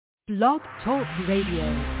Blog Talk Radio.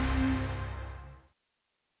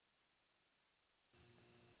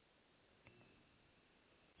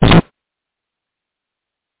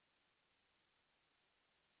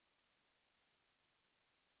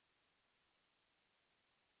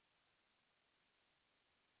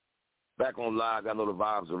 Back on live, I know the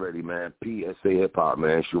vibes already, man. PSA Hip Hop,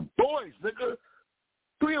 man. It's your boys, nigga.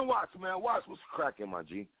 3 and Watts, man. Watts, what's cracking, my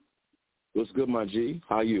G? What's good, my G?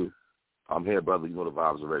 How you? I'm here, brother. You know the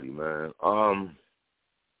vibes already, man.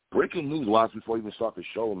 Breaking news, Watts, before we even start the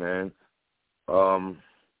show, man.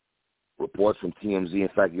 Reports from TMZ. In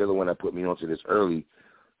fact, the other one that put me onto this early,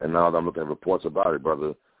 and now that I'm looking at reports about it,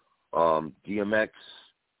 brother. DMX,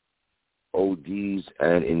 ODs,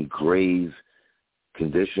 and in grave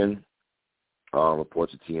condition.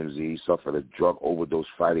 Reports of TMZ, suffered a drug overdose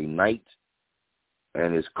Friday night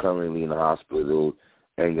and is currently in the hospital,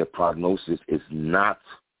 and the prognosis is not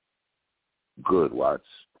good, Watts.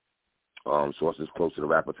 Sources close to the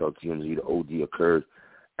rapper tell TMZ the OD occurred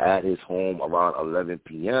at his home around 11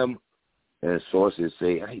 p.m., and sources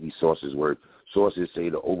say, I hate these sources word, sources say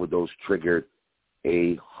the overdose triggered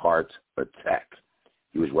a heart attack.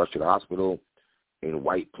 He was rushed to the hospital in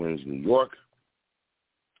White Plains, New York,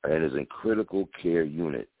 and is in critical care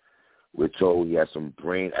unit. We're told he has some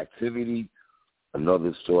brain activity.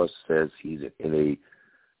 Another source says he's in a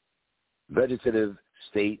vegetative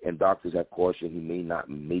state, and doctors have cautioned he may not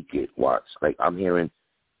make it, Watts. Like, I'm hearing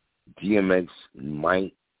DMX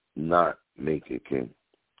might not make it, King.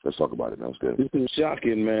 Let's talk about it now. It's good. This is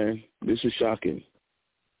shocking, man. This is shocking.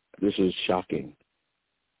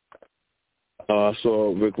 I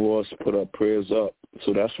saw Rick Ross put up prayers up.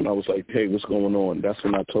 So that's when I was like, hey, what's going on? That's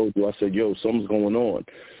when I told you. I said, yo, something's going on.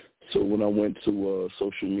 So when I went to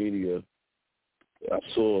social media, I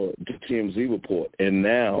saw the TMZ report, and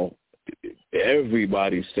now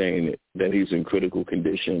everybody's saying it, that he's in critical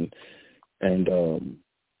condition, and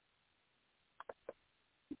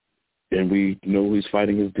we know he's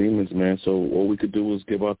fighting his demons, man. So all we could do is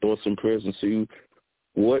give our thoughts and prayers and see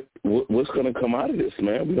what's going to come out of this,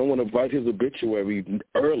 man. We don't want to write his obituary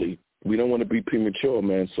early. We don't want to be premature,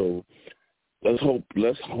 man. So let's hope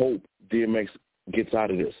DMX gets out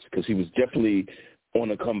of this, because he was definitely on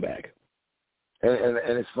a comeback. And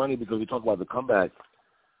it's funny because we talk about the comeback.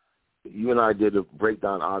 You and I did a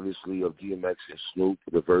breakdown, obviously, of DMX and Snoop,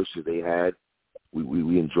 the verses they had.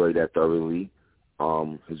 We enjoyed that thoroughly.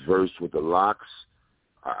 His verse with the Locks,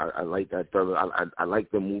 I like that thoroughly. I like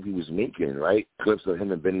the move he was making, right? Clips of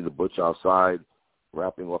him and Benny the Butcher outside,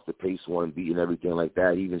 rapping off the Pace One beat and everything like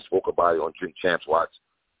that. He even spoke about it on Drink Champs Watch,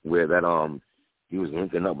 where that he was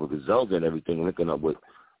linking up with Griselda and everything, linking up with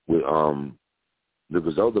the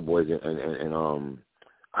Griselda boys and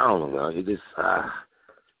I don't know, man. It just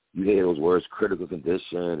you hear those words, critical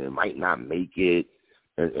condition, and might not make it,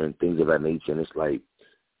 and things of that nature. And it's like,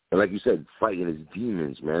 and like you said, fighting his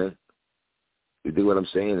demons, man. You dig what I'm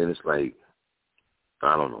saying? And it's like,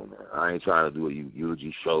 I don't know, man. I ain't trying to do a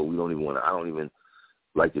eulogy show. I don't even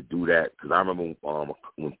like to do that, because I remember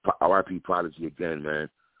when R.I.P. Prodigy again, man.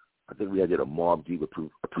 I think we had did a Mobb Deep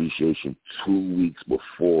appreciation 2 weeks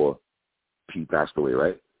before P passed away,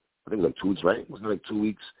 right? I think it was like 2 weeks, right? Wasn't it like 2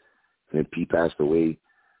 weeks? And then P passed away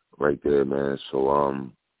right there, man. So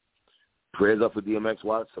prayers up for DMX,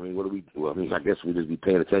 Watts. I mean, what do we do? I mean, I guess we just be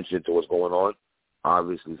paying attention to what's going on.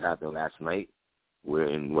 Obviously, it's happened last night. We're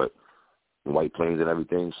in White Plains and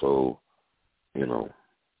everything. So, you know,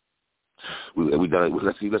 we done it.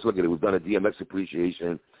 Let's look at it. We've done a DMX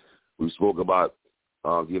appreciation. We spoke about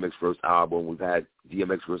DMX first album. We've had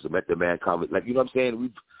DMX versus Method Man comment. Like, you know what I'm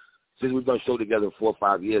saying? Since we've done a show together 4 or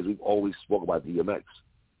 5 years, we've always spoke about DMX,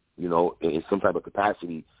 you know, in some type of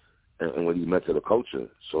capacity and what he meant to the culture.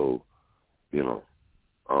 So, you know,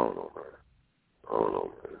 I don't know, man.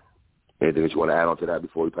 Anything that you want to add on to that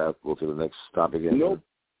before we go to the next topic? Nope.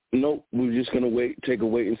 We're just going to take a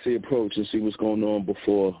wait and see approach and see what's going on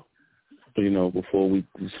before we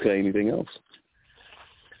say anything else.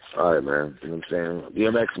 All right, man. You know what I'm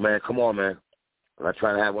saying? DMX, man, come on, man. I'm not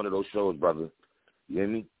trying to have one of those shows, brother. You hear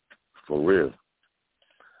me? For real.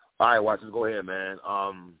 All right, Watch, let's go ahead, man.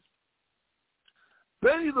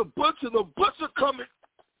 Benny the Butcher coming.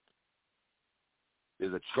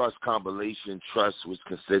 There's a trust compilation trust which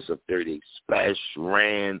consists of 38 Special,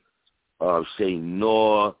 Rand, Shay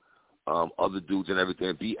Noor, other dudes and everything,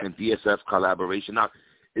 and DSF collaboration. Now,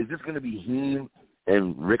 is this going to be him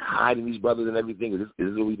and Rick hiding these brothers and everything? Is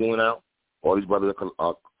this what we're doing now? All these brothers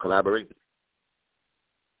are collaborating?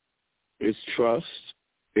 It's trust.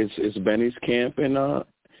 It's Benny's camp and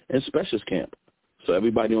Special's camp. So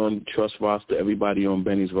everybody on Trust roster, everybody on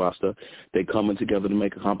Benny's roster, they coming together to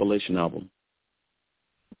make a compilation album.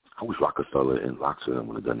 I wish Rockefeller and Loxton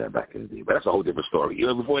would have done that back in the day. But that's a whole different story. You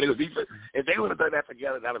know, before they was defense, if they would have done that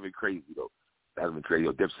together, that would have been crazy, though. That would have been crazy.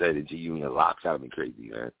 Dipset and G-Unit and Lox, that would have been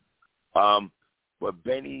crazy, man. But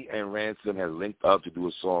Benny and Ransom have linked up to do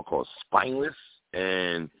a song called Spineless.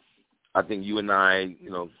 And I think you and I,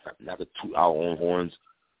 you know, not to toot our own horns,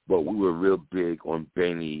 but we were real big on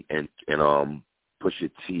Benny and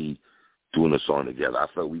Pusha T doing a song together. I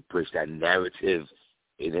felt we pushed that narrative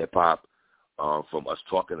in hip-hop from us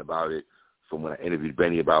talking about it, from when I interviewed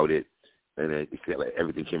Benny about it, and then it felt like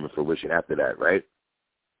everything came in fruition after that, right?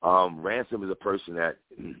 Ransom is a person that,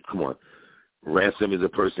 Ransom is a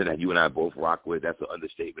person that you and I both rock with. That's an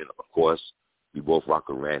understatement, of course. We both rock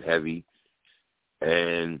with Ran Heavy.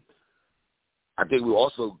 And I think we're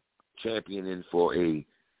also championing for a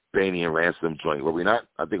Benny and Ransom joint, were we not?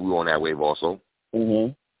 I think we were on that wave also.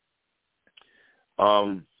 Mm-hmm.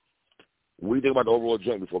 What do you think about the overall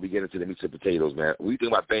joint before we get into the meat and potatoes, man? What do you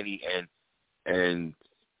think about Benny and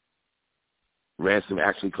Ransom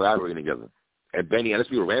actually collaborating together? And Benny, and let's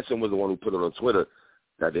be real, Ransom was the one who put it on Twitter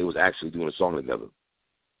that they was actually doing a song together.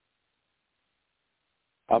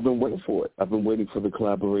 I've been waiting for it. I've been waiting for the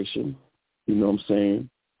collaboration. You know what I'm saying?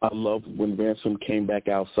 I love when Ransom came back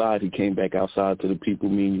outside. He came back outside to the people.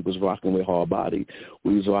 Me and you was rocking with Hard Body.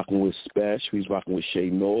 We was rocking with Spesh. We was rocking with Shay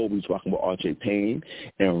Noel. We was rocking with R.J. Payne.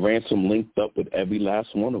 And Ransom linked up with every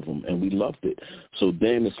last one of them, and we loved it. So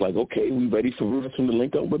then it's like, okay, we ready for Ransom to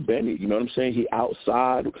link up with Benny. You know what I'm saying? He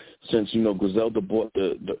outside since, you know, Griselda brought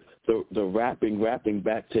the rapping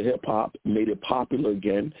back to hip-hop, made it popular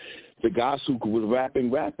again. The guys who was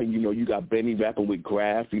rapping, you know, you got Benny rapping with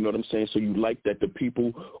Graf, you know what I'm saying? So you like that the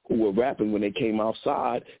people who were rapping when they came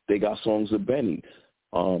outside, they got songs of Benny.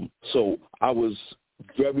 So I'm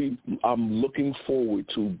looking forward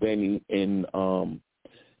to Benny and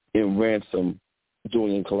Ransom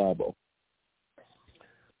doing a collabo.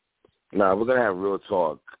 Now, we're going to have real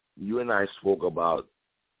talk. You and I spoke about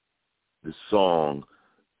the song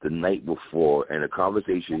the night before and the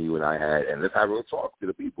conversation you and I had, and let's have real talk to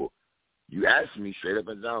the people. You asked me straight up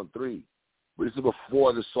and down 3, but this is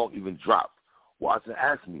before the song even dropped. Watson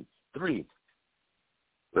asked me 3.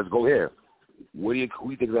 Let's go here. Who do you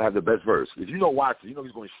think is going to have the best verse? Because you know Watson, you know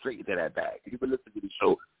he's going straight into that bag. If you've been listening to the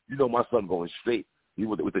show, you know my son going straight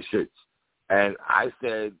with the shits. And I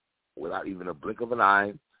said, without even a blink of an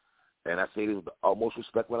eye, and I say this with the utmost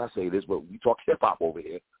respect when I say this, but we talk hip-hop over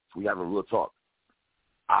here, so we have a real talk.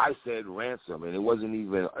 I said Ransom, and it wasn't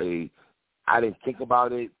even I didn't think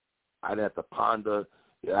about it. I didn't have to ponder.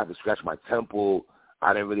 I had to scratch my temple.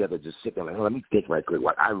 I didn't really have to just sit there like, let me think right quick.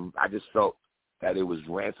 I just felt that it was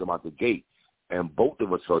Ransom out the gate, and both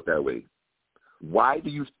of us felt that way. Why do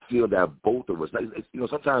you feel that both of us, you know,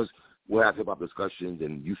 sometimes we'll have hip-hop discussions,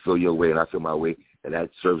 and you feel your way and I feel my way, and that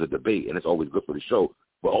serves a debate, and it's always good for the show.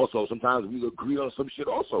 But also sometimes we agree on some shit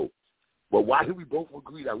also. But why did we both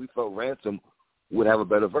agree that we felt Ransom would have a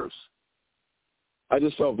better verse? I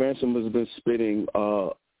just felt Ransom has been spitting.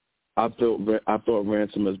 I thought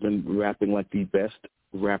Ransom has been rapping like the best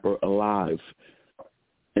rapper alive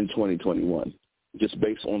in 2021, just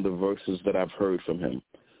based on the verses that I've heard from him.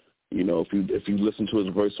 You know, if you listen to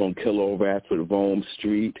his verse on Killer Rap with Rome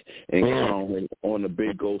Street and on the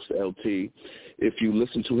Big Ghost LT, if you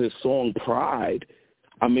listen to his song Pride,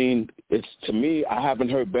 I mean, it's, to me, I haven't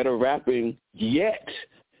heard better rapping yet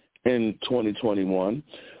in 2021.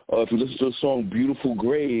 If you listen to the song Beautiful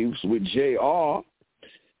Graves with J.R.,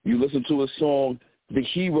 you listen to his song The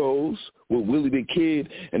Heroes with Willie the Kid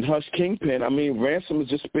and Hush Kingpin. I mean, Ransom is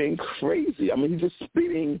just spitting crazy. I mean, he's just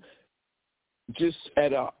spitting just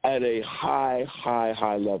at a high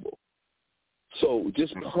level. So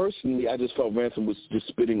just personally, I just felt Ransom was just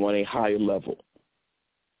spitting on a higher level.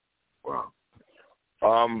 Wow.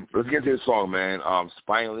 Let's get to the song, man.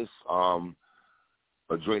 Spineless,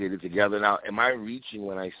 joined it together. Now, am I reaching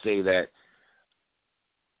when I say that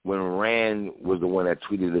when Ran was the one that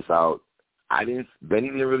tweeted this out, Benny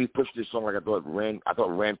didn't really push this song like I thought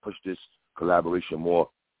Ran pushed this collaboration more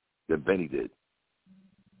than Benny did.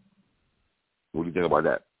 What do you think about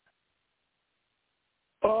that?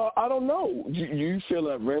 I don't know. You feel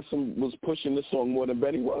that Ransom was pushing this song more than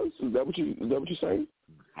Benny was? Is that what you're saying?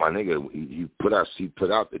 My nigga,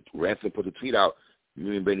 Ransom put the tweet out,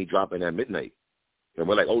 you and Benny dropping at midnight. And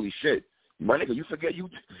we're like, holy shit. My nigga, you forget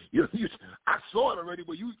I saw it already,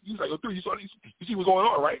 but you was like, oh, dude, you see what's going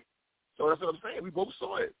on, right? So that's what I'm saying. We both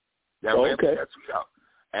saw it. That Ran put that tweet out.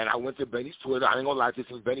 And I went to Benny's Twitter. I ain't gonna lie to you,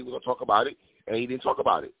 since Benny was gonna talk about it, and he didn't talk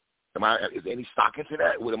about it. Is there any stock into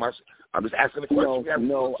that? I'm just asking the question.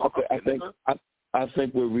 No. I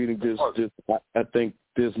think we're reading this. I think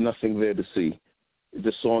there's nothing there to see.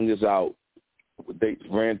 The song is out.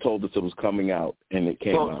 Rand told us it was coming out, and it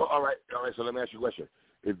came out. All right. So let me ask you a question.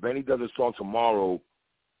 If Benny does a song tomorrow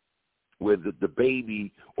with the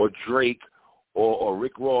Baby or Drake or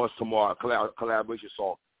Rick Ross tomorrow, a collaboration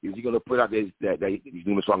song, is he going to put out that he's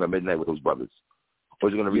doing a song at midnight with those brothers? Or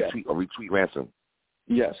is he going to retweet Ransom?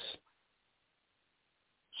 Yes.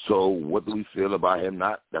 So what do we feel about him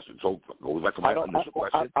not? Goes back to my initial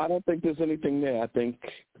question. I don't think there's anything there. I think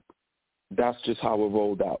that's just how it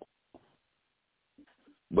rolled out.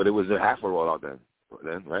 But it was a half a rollout then,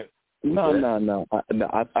 right? No.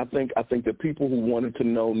 I think the people who wanted to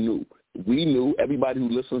know knew. We knew. Everybody who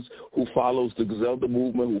listens, who follows the Griselda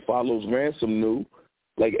movement, who follows Ransom knew.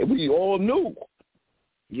 Like, we all knew.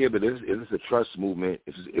 Yeah, but is this a trust movement?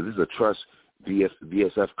 Is this a trust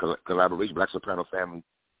BSF collaboration, Black Soprano Family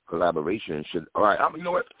collaboration? All right, you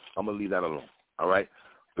know what? I'm going to leave that alone. All right?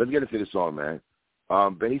 Let's get into this song, man.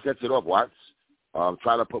 Benny sets it off, Watts.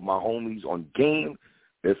 Trying to put my homies on game.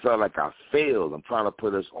 It felt like I failed. I'm trying to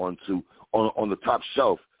put us on the top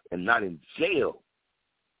shelf and not in jail.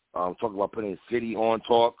 Talking about putting City on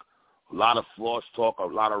talk, a lot of floss talk, a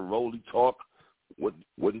lot of Rolly talk. What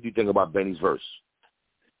did you think about Benny's verse?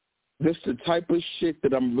 This the type of shit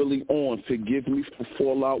that I'm really on. Forgive me for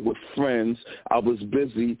fallout with friends. I was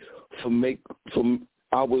busy for make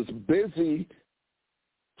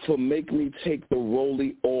me take the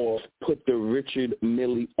Rolly off, put the Richard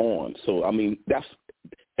Millie on. So I mean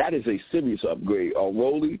that is a serious upgrade. A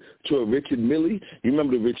Rolly to a Richard Millie. You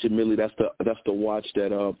remember the Richard Millie? That's the watch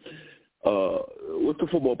that what's the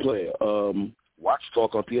football player? Watch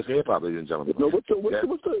talk on PSA Hip Hop, ladies and gentlemen. No, what's the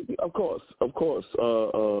of course.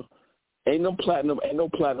 Ain't no platinum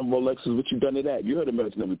Rolexes. What you done to that? You heard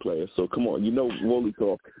American every player, so come on. You know Rolly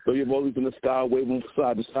talk. Throw your Rollies in the sky, wave them from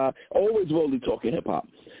side to side. Always Rolly talking hip hop.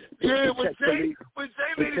 Yeah, but Jay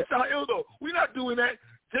made it sound ill though. We're not doing that.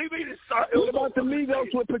 Jay made it sound ill. What about the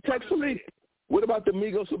Migos with Protect Philippe? What about the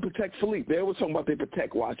Migos with Protect Philippe? They were talking about their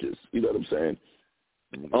Protect watches. You know what I'm saying?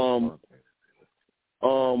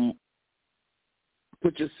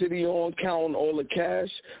 Put your city on, counting all the cash.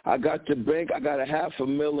 I got your bank. I got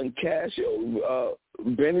 $500,000 in cash. Yo,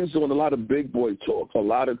 Benny's doing a lot of big boy talk, a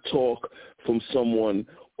lot of talk from someone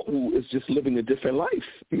who is just living a different life.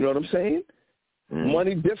 You know what I'm saying? Mm.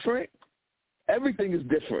 Money different. Everything is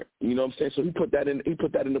different. You know what I'm saying? So he put that in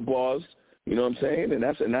the bars. You know what I'm saying? And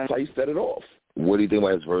that's how he set it off. What do you think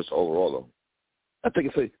about his verse overall, though? I think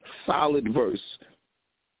it's a solid verse.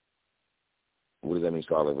 What does that mean,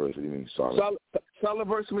 solid verse? What do you mean, solid? Solid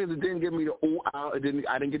verse means it didn't give me the I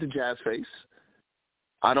didn't get the jazz face.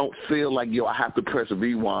 I don't feel like, I have to press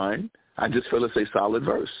rewind. I just feel it's a solid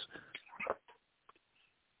verse.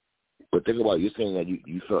 But think about it. You're saying that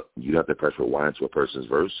you felt you have to press rewind to a person's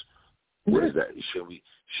verse. What is that?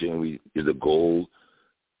 Shouldn't we? Is the goal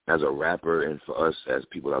as a rapper and for us as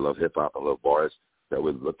people that love hip hop and love bars that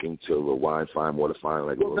we're looking to rewind, find more to find?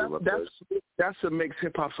 Like that's what makes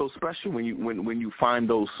hip hop so special when you find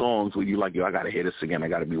those songs where you like, I gotta hear this again, I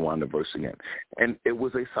gotta rewind the verse again. And it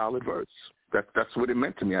was a solid verse. That's what it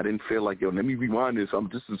meant to me. I didn't feel like, let me rewind this.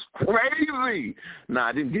 This is crazy. Nah,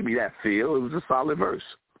 it didn't give me that feel. It was a solid verse.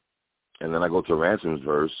 And then I go to Ransom's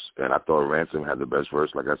verse, and I thought Ransom had the best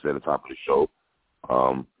verse, like I said at the top of the show.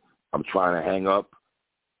 I'm trying to hang up,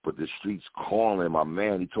 but the streets calling. My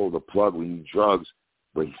man, he told the plug we need drugs,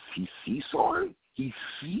 but he's seesawing? He's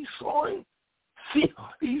seesawing?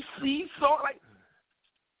 He's seesawing? Like,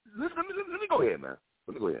 let me go ahead, man.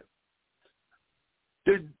 Let me go ahead.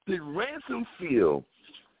 Did Ransom feel,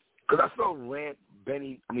 because I felt Ransom,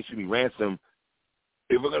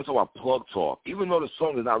 if we're going to talk about plug talk, even though the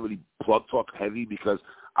song is not really plug talk heavy, because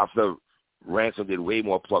I felt Ransom did way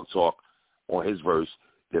more plug talk on his verse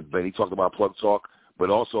than Benny talked about plug talk, but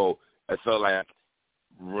also I felt like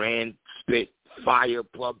Rand spit fire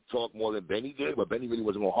plug talk more than Benny did, but Benny really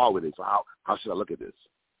wasn't going hard with it. So how should I look at this?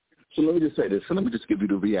 So let me just say this. So let me just give you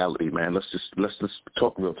the reality, man. Let's just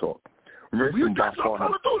talk real talk. Ransom by far.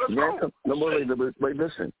 Wait,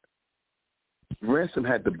 listen. Ransom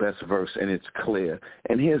had the best verse, and it's clear.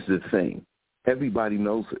 And here's the thing: everybody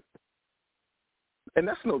knows it, and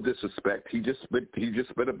that's no disrespect. He just spit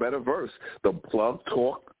a better verse. The plug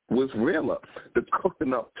talk was realer. The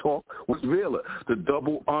cooking up talk was realer. The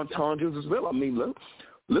double entendres was realer. I mean,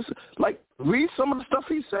 listen, like, read some of the stuff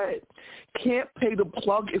he said. Can't pay the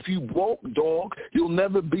plug if you broke, dog. You'll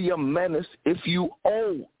never be a menace if you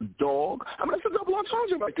owe, dog. I mean, that's a double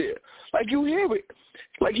entendre right there. Like, you hear it.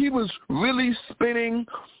 Like, he was really spitting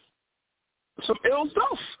some ill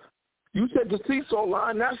stuff. You said the seesaw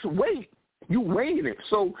line, that's weight. You weighing it.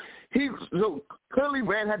 So clearly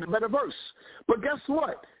Rand had the better verse. But guess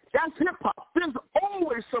what? That's hip-hop. There's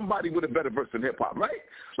always somebody with a better verse than hip-hop, right?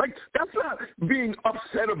 Like, that's not being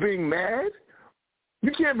upset or being mad.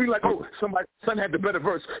 You can't be like, oh, son had the better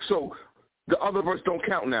verse, so the other verse don't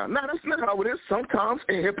count now. No, that's not how it is. Sometimes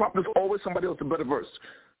in hip-hop, there's always somebody else with a better verse.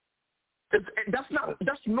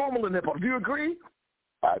 That's normal in hip-hop. Do you agree?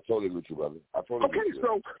 I totally agree with you, brother.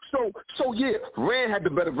 So yeah, Rand had the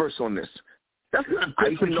better verse on this. That's not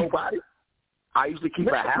good for nobody. I used to keep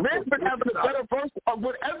a half. Rand's been having a better verse of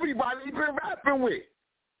what everybody been rapping with.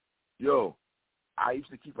 Yo, I used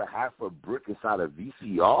to keep a half a brick inside a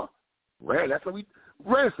VCR. Rand, that's how we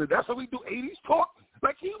do 80s talk.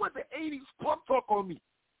 Like he went to 80s punk talk on me.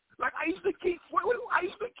 Like I used to keep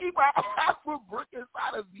a half a brick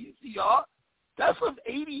inside a VCR. That's some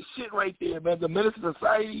 80s shit right there, man. The Menace to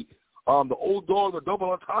Society, the Old Dog, the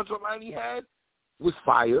Double Entendre line he had was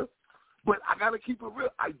fire. But I gotta keep it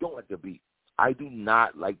real. I don't like the beat. I do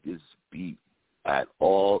not like this beat at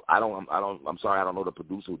all. I'm sorry, I don't know the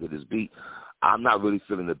producer who did this beat. I'm not really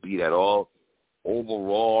feeling the beat at all.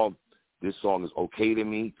 Overall, this song is okay to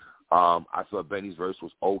me. I thought Benny's verse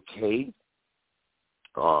was okay.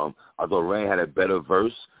 I thought Rand had a better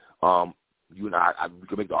verse. You and I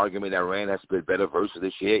could make the argument that Rand has spit better verses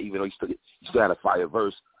this year, even though he still had a fire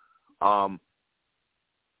verse.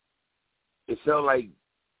 It felt like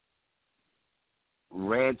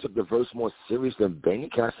Rand took the verse more serious than Benny.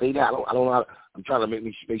 Can I say that? I don't know. I'm trying to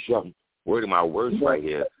make sure I'm wording my words right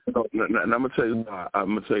here. No, I'm gonna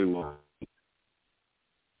tell you why.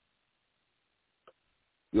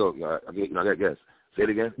 I guess. Say it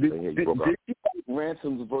again. Did you like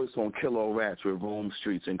Ransom's verse on Kilo Rats with Rome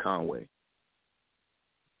Streets in Conway?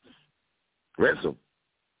 Ransom.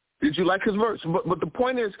 Did you like his verse? But the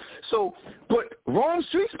point is, but Rome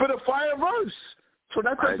Streets spit a fire verse. So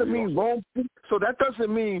that doesn't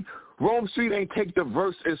mean Rome Street ain't take the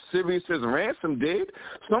verse as serious as Ransom did.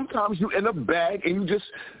 Sometimes you in a bag and you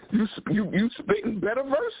spitting better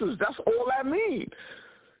verses. That's all that means.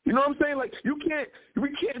 You know what I'm saying? Like we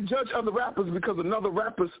can't judge other rappers because another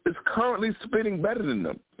rapper is currently spitting better than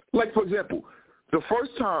them. Like for example, the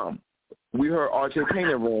first time we heard R.J. Payne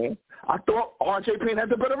and Rome, I thought R.J. Payne had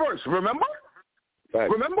the better verse. Remember? Right.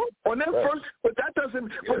 Remember? On that first, but that doesn't.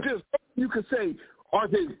 Yeah. But just you could say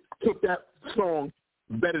R.J. took that song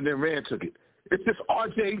better than Rand took it. It's just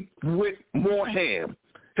R.J. with more ham.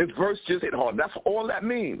 His verse just hit hard. That's all that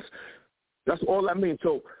means. That's all that means.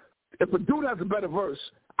 So if a dude has a better verse,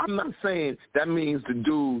 I'm not saying that means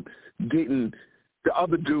the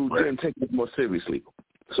other dude didn't take it more seriously.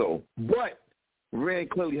 So, but Rand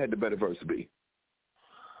clearly had the better verse, B.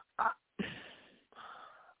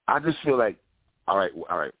 I just feel like, all right.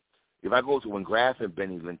 If I go to when Graf and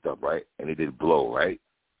Benny linked up, right, and they did Blow, right,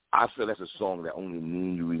 I feel that's a song that only me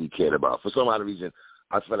and you really cared about. For some odd reason,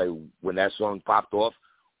 I feel like when that song popped off,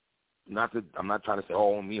 I'm not trying to say,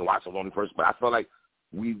 oh, me and Watts was only first, but I felt like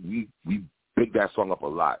we picked that song up a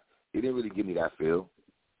lot. It didn't really give me that feel.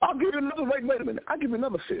 I'll give you another, wait a minute. I'll give you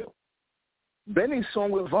another feel. Benny's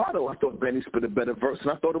song with Vado, I thought Benny spit a better verse,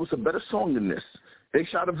 and I thought it was a better song than this. They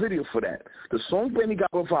shot a video for that. The song Benny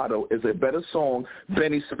got with Vado is a better song.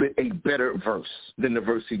 Benny spit a better verse than the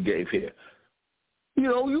verse he gave here. You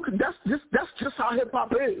know, that's just how hip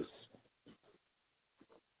hop is.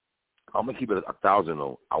 I'm gonna keep it 1,000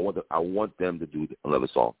 though. I want them to do another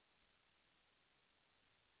song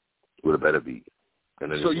with a better beat.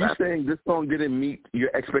 So you're saying this song didn't meet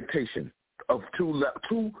your expectation of two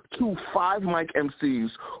 5-mic MCs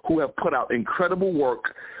who have put out incredible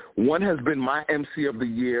work. One has been my MC of the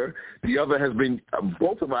year. The other has been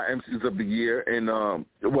both of our MCs of the year. And,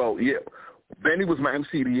 Benny was my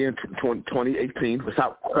MC of the year in 2018,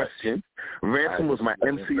 without question. Ransom was my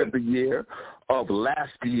MC of the year of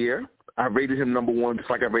last year. I rated him number one, just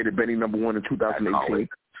like I rated Benny number one in 2018.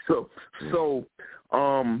 So,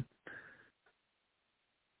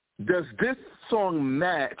 does this song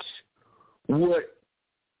match what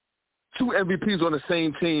two MVPs on the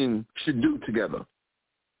same team should do together?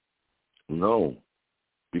 No,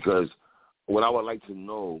 because what I would like to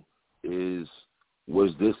know is,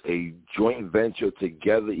 was this a joint venture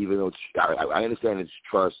together? Even though I understand it's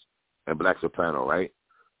Trust and Black Soprano, right?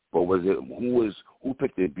 But was it who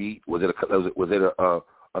picked the beat? Was it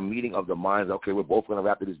a meeting of the minds? Okay, we're both gonna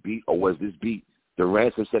rap to this beat, or was this beat? Did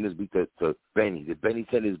Ransom send this beat to Benny? Did Benny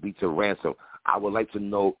send this beat to Ransom? I would like to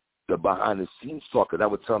know the behind-the-scenes talk, because that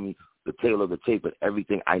would tell me the tail of the tape and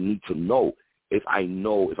everything I need to know. If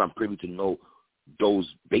I'm privy to know those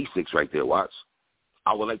basics right there, Watts.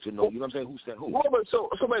 I would like to know, you know what I'm saying, who sent who. Well, so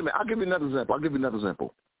wait a minute. I'll give you another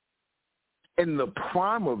example. In the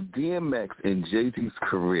prime of DMX and Jay-Z's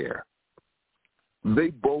career, they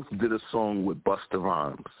both did a song with Busta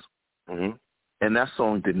Rhymes. Mm-hmm. And that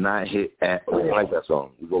song did not hit at all. We don't like that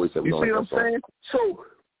song. We've always said we don't like that song. You see what I'm saying? So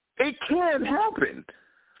it can happen.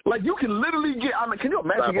 Like, you can literally get, can you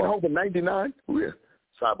imagine getting home to 99? Yeah.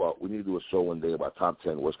 Sidebar, we need to do a show one day about top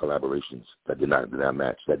 10 worst collaborations that did not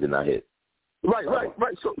match, that did not hit. Right.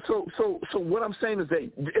 So what I'm saying is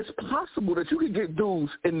that it's possible that you could get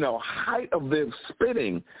dudes in the height of their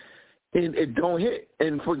spitting and it don't hit.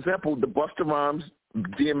 And, for example, the Busta Rhymes,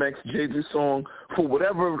 DMX, Jay-Z song, for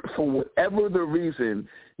whatever the reason,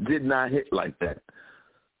 did not hit like that.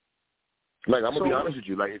 Like, I'm going to be honest with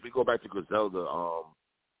you. Like, if we go back to Griselda,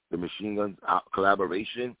 the Machine Guns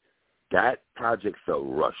collaboration, that project felt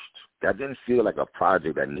rushed. That didn't feel like a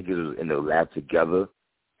project that niggas was in the lab together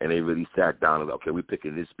and they really sat down and like, okay, we're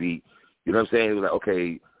picking this beat. You know what I'm saying? It was like,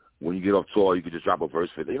 okay, when you get off tour, you could just drop a verse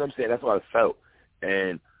for it. You know what I'm saying? That's what I felt.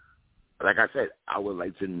 And like I said, I would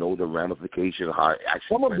like to know the ramification of how it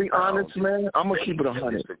actually I'm going to be honest, man. I'm going to keep it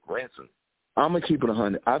 100. I'm going to keep it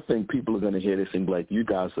 100. I think people are going to hear this and be like, you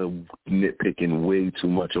guys are nitpicking way too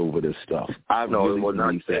much over this stuff. No, it was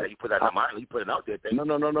not that. You put that in mind. You put it out there.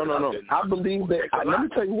 No. I believe that. Let me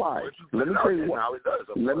tell you why. Let me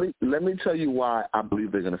tell you why I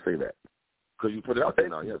believe they're going to say that. Because you put it out there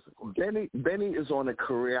now, yes, of course. Benny is on a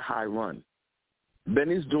career high run.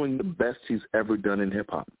 Benny's doing the best he's ever done in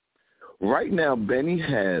hip-hop. Right now, Benny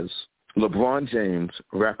has LeBron James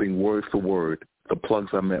rapping word for word, The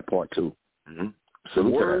Plugs I Met Part 2. Mm-hmm. So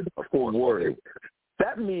word for word.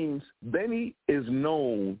 That means Benny is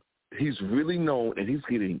known. He's really known, and he's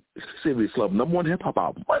getting serious love. Number one hip-hop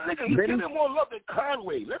album. But nigga, he's getting more love than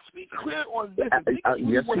Conway. Let's be clear on this. Yes, he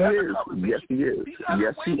is. Yes, he is.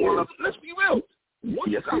 Yes, he is. Let's be real.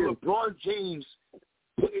 Once you got LeBron James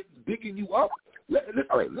bigging you up, let's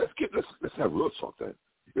have real talk then.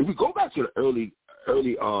 If we go back to the early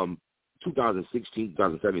 2016,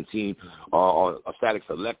 2017, Static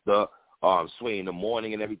Selector, Sway in the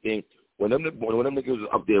Morning and everything, when them niggas was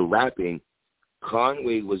up there rapping,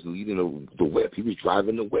 Conway was leading the whip. He was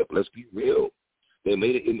driving the whip. Let's be real. They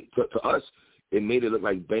made it to us. It made it look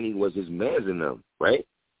like Benny was his man in them, right?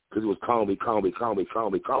 Because it was Conway.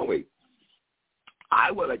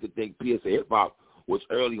 I would like to think PSA Hip Hop was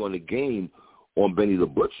early on the game on Benny the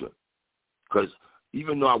Butcher, because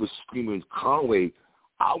even though I was screaming Conway,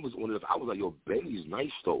 I was like, yo, Benny's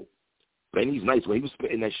nice though. Benny's nice. When he was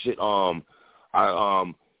spitting that shit on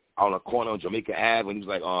a corner on Jamaica Ave, when he was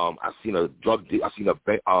like, I seen a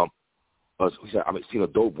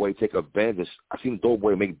dope boy take a Benz. I seen a dope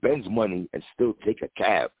boy make Benz money and still take a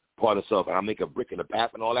cab, part of stuff, and I make a brick in the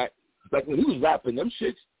path and all that. Like, when he was rapping them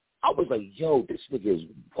shits, I was like, yo, this nigga is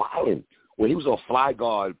wildin'. When he was on Fly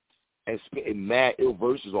Guard and spitting mad ill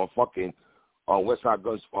verses on fucking West Side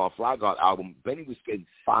Gun's Fly Guard album, Benny was spitting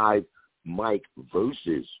 5 mic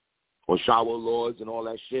verses on Shower Lords and all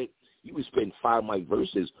that shit. He was spitting 5 mic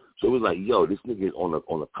verses. So it was like, yo, this nigga is on the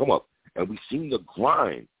come up. And we seen the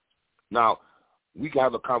grind. Now, we can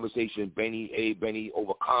have a conversation, Benny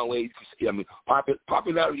over Conway. I mean,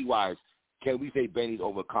 popularity-wise, can we say Benny's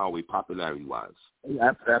over Conway popularity-wise?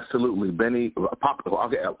 Absolutely. Benny,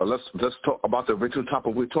 okay, let's talk about the original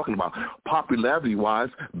topic we're talking about. Popularity-wise,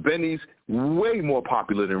 Benny's way more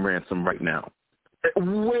popular than Ransom right now.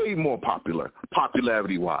 Way more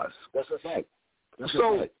popularity-wise. That's a fact.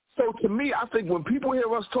 So to me, I think when people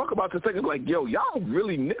hear us talk about this thing, it's like, yo, y'all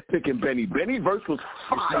really nitpicking Benny. Benny verse was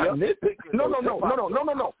fire. No.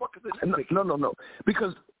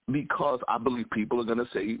 Because I believe people are going to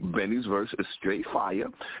say Benny's verse is straight fire,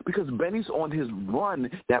 because Benny's on his run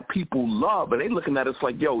that people love, and they looking at us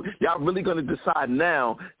like, yo, y'all really going to decide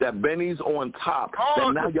now that Benny's on top,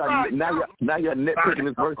 that now y'all nitpicking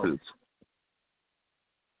his verses.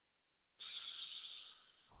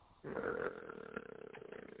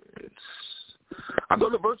 I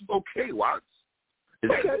thought the verse was okay, Watts.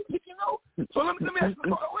 Okay. You know? So let me ask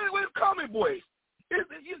you, wait, comment, boys.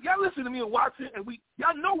 Y'all listen to me and watch it, and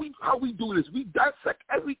y'all know how we do this. We dissect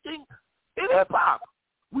everything in hip-hop.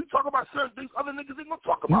 We talk about certain things other niggas ain't going to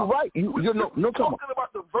talk about. You're right. We're talking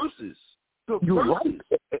about the verses. You're right.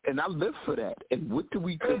 And I live for that. And what's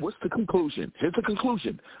the conclusion? Here's the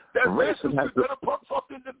conclusion. That Ransom has better plug talk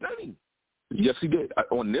than Benny. Yes, he did.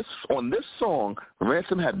 On this song,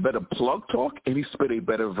 Ransom had better plug talk, and he spit a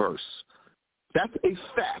better verse. That's a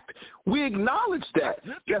fact. We acknowledge that.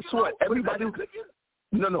 Guess what? Everybody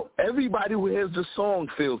who hears the song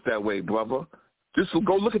feels that way, brother. Just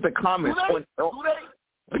go look at the comments. Let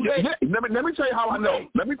me tell you how I know.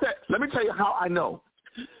 Let me tell you how I know.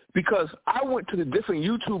 Because I went to the different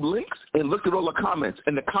YouTube links and looked at all the comments,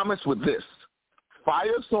 and the comments were this: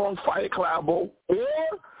 fire song, fire collabo, or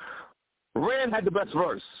Ran had the best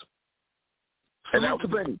verse. Salute to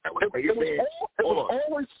Benny. It was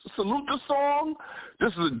always salute the song.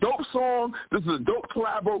 This is a dope song. This is a dope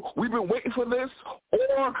collabo. We've been waiting for this.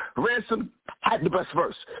 Or Ransom had the best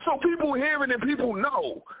verse. So people hear it and people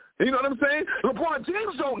know. You know what I'm saying? LeBron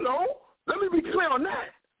James don't know. Let me be clear on that.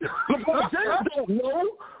 LeBron James don't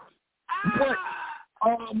know. But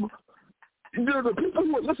the people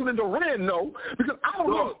who are listening to Ren know, because I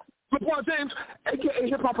don't know. LeBron James, a.k.a.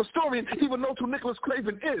 hip-hop historian, even knows who Nicholas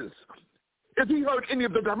Craven is. If he heard any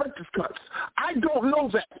of the director's cuts. I don't know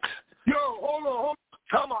that. Yo, hold on.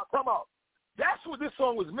 Come on. That's what this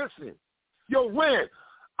song was missing. Yo, Ren,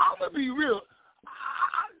 I'm going to be real.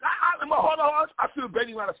 In my heart of hearts, I feel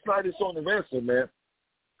Benny might have started this song to Ransom, man.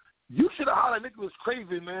 You should have hollered at Nicholas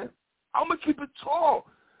Craven, man. I'm going to keep it tall.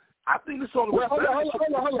 I think this song was Hold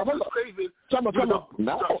on.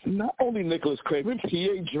 Not only Nicholas Craven,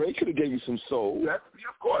 P.A. Drake could have gave you some soul. Yeah,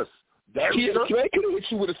 of course. P.A. Drake could have hit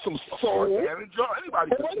you with some soul. Anybody.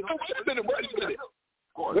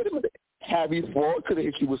 Wait a minute. Harry Ford could have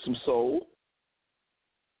hit you with some soul.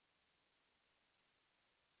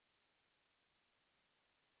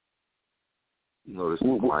 You know, this is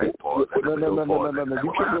quiet pause. No.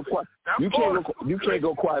 You can't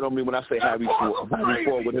go quiet on me when I say Harry Ford. Harry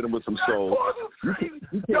Ford would hit him with some soul.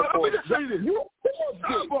 Yo, let me just say this.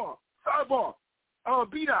 Sidebar.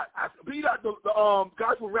 B-Dot, the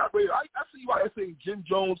guy from Rap Radio. I see you out there saying Jim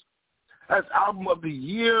Jones as album of the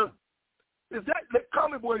year. Is that the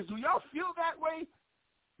Common Boys? Do y'all feel that way?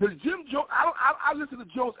 Does Jim Jones? I listened to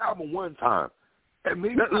Jones' album one time. And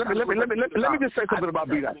maybe let me just say something about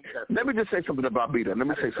B-Dot.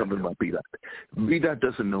 B-Dot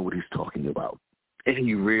doesn't know what he's talking about, and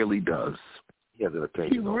he rarely does. He has an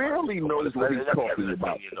opinion. He rarely knows what he's talking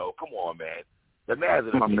about. Come on, man. The man has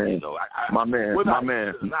an opinion. My man.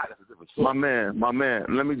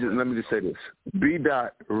 Let me just say this.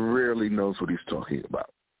 B-Dot rarely knows what he's talking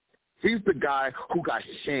about. He's the guy who got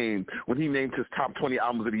shamed when he named his top 20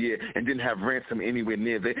 albums of the year and didn't have Ransom anywhere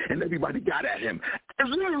near there, and everybody got at him. And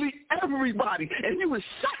literally everybody, and he was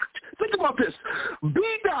shocked. Think about this.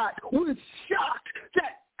 B-Dot was shocked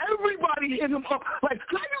that everybody hit him up. Like,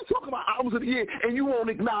 how you talking about albums of the year and you won't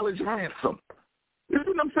acknowledge Ransom? You see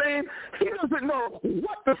what I'm saying? He doesn't know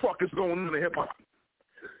what the fuck is going on in hip-hop.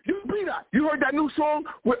 You B-Dot, you heard that new song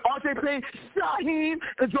with R.J. Payne, Shaheem,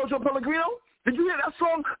 and JoJo Pellegrino? Did you hear that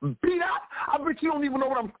song, B-Dot? I bet you don't even know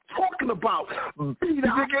what I'm talking about.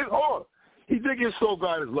 B-Dot. He did give Stove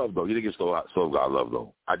God his love, though. He did give Stove God love,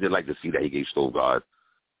 though. I did like to see that he gave Stove God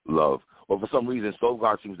love. But for some reason, Stove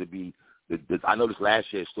God seems to be I noticed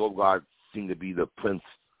last year, Stove God seemed to be the prince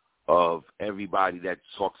of everybody that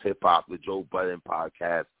talks hip-hop, the Joe Budden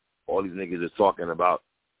podcast. All these niggas are talking about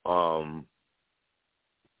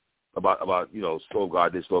you know, Stove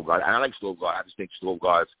God, this, Stove God. And I like Stove God. I just think Stove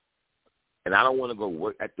God's, and I don't want to go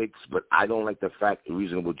work ethics, but I don't like the fact the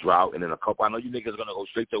Reasonable Drought, and then a couple. I know you niggas are going to go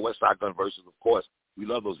straight to West Side Gun verses, of course. We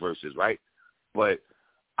love those verses, right? But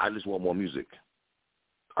I just want more music.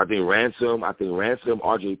 I think Ransom,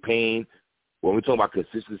 R.J. Payne, when we talk about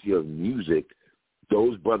consistency of music,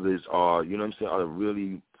 those brothers are, you know what I'm saying, are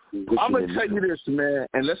really pushing. I'm going to tell you this, man,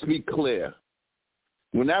 and let's be clear.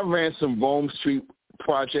 When that Ransom Rome Street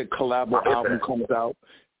Project collabo album comes out,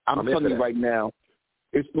 I'm telling you right now,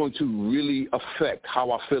 it's going to really affect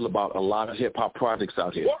how I feel about a lot of hip-hop projects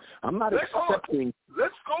out here. I'm not accepting.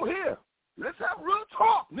 Let's go here. Let's have real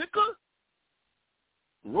talk, nigga.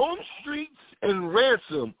 Rome Streets and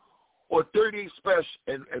Ransom or 38 Special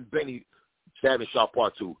and Benny Stabbing Shop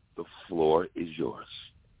Part 2. The floor is yours.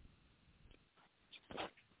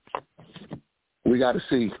 We got to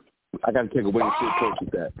see. I got to take a wait and see approach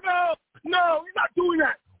with that. No, we're not doing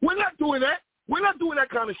that. We're not doing that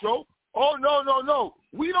kind of show. Oh, no.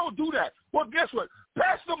 We don't do that. Well, guess what?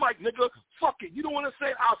 Pass the mic, nigga. Fuck it. You don't want to say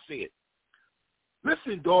it? I'll say it.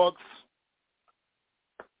 Listen, dogs.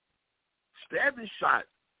 Stabbed and Shot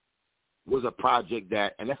was a project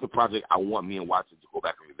that, and that's a project I want me and Watson to go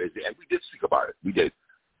back and revisit. And we did speak about it. We did.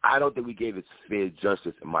 I don't think we gave it fair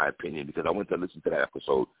justice, in my opinion, because I went to listen to that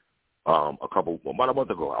episode about a month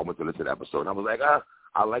ago. I went to listen to that episode, and I was like,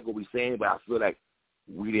 I like what we're saying, but I feel like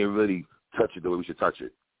we didn't really touch it the way we should touch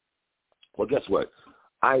it. Well, guess what?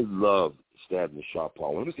 I love Stabbed and Shot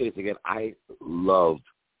Paul. Let me say this again. I loved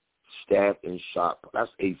Stabbed and Shot.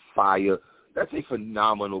 That's a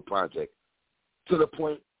phenomenal project. To the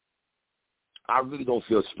point, I really don't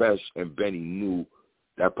feel Special and Benny knew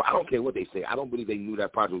that. I don't care what they say. I don't believe they knew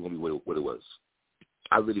that project was going to be what it was.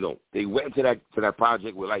 I really don't. They went into that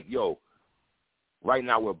project with like, yo, right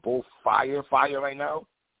now we're both fire right now.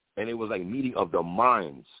 And it was like meeting of the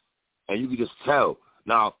minds. And you could just tell.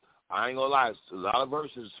 Now, I ain't gonna lie. It's a lot of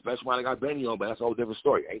verses, especially when I got Benny on, but that's a whole different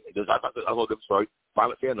story. I thought that's a whole different story.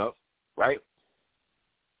 Finally, fair enough, right?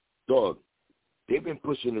 Dog, they've been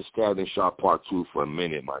pushing the Stabbed & Shot Part 2 for a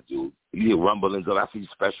minute, my dude. You hear rumblings of, I see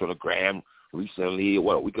special on the gram recently.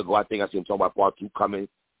 What, a week ago, I think I seen him talking about Part 2 coming.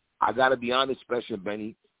 I got to be honest, Special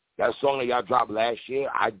Benny, that song that y'all dropped last year,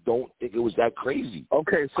 I don't think it was that crazy.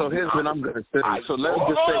 Okay, so here's what I'm going to say. So let me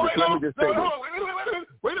just say this. Let me just say this.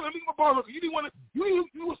 Wait a minute, let me get my ball. Look, you didn't want to,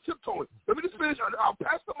 you was tiptoeing. Let me just finish. I'll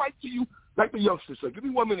pass the mic to you like the youngsters say. Give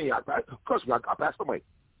me 1 minute here. Trust me, I'll pass the mic.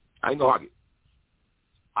 I ain't gonna hug it.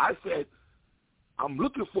 I said, I'm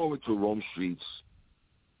looking forward to Rome Streets.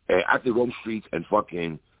 And after Rome Streets and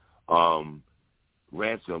fucking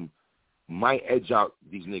Ransom might edge out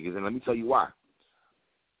these niggas. And let me tell you why.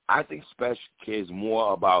 I think Special cares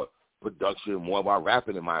more about production, more about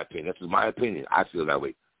rapping, in my opinion. That's just my opinion. I feel that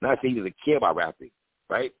way. Not saying he doesn't care about rapping,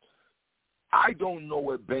 right? I don't know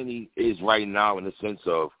where Benny is right now in the sense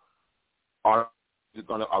of are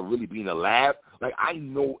really be in the lab. Like, I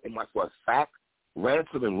know for a fact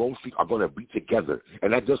Ransom and Rome Street are going to be together,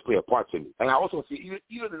 and that does play a part to me. And I also see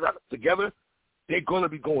either they're not together, they're going to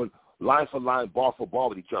be going line for line, bar for bar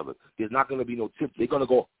with each other. There's not going to be no tips. They're going to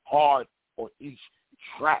go hard on each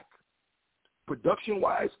track.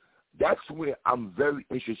 Production-wise, that's where I'm very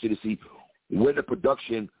interested to see where the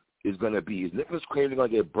production is going to be. Is Nicholas Craven going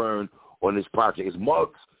to get burned on this project? Is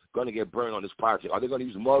Muggs going to get burned on this project? Are they going to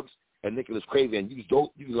use Muggs and Nicholas Craven and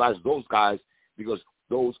utilize those guys because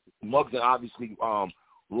those Muggs and obviously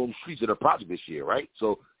Rome Streets are the project this year, right?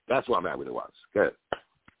 So that's where I'm at with it. Go ahead.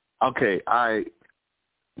 Okay,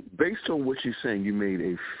 based on what you're saying, you made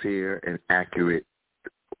a fair and accurate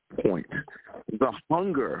point. The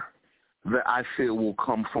hunger that I feel will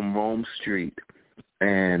come from Rome Street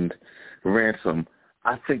and Ransom,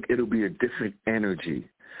 I think it'll be a different energy.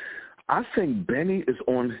 I think Benny is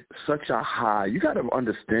on such a high. You got to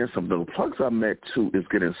understand something. The Plugs I Met too is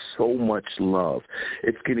getting so much love.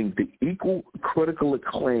 It's getting the equal critical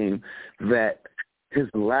acclaim that his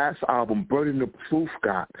last album, Burden the Proof,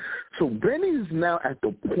 got. So Benny is now at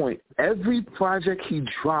the point, every project he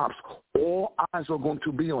drops, all eyes are going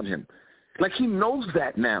to be on him. Like, he knows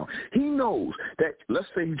that now. He knows that, let's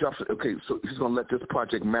say he drops, okay, so he's going to let this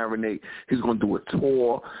project marinate. He's going to do a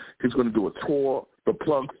tour. He's going to do a tour, the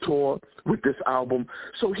Plug tour with this album.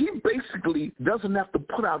 So he basically doesn't have to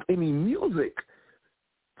put out any music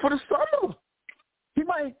for the summer. He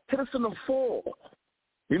might hit us in the fall.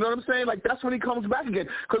 You know what I'm saying? Like, that's when he comes back again.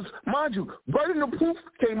 Because, mind you, Burden the Proof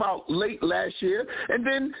came out late last year, and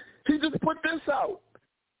then he just put this out.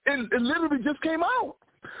 It literally just came out.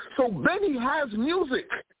 So Benny has music.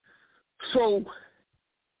 So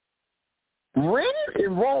Ren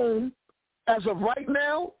and Rome, as of right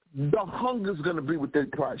now, the hunger's going to be with this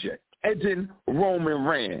project. And then Rome and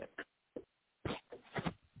Ran.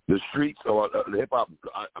 The streets or the hip-hop,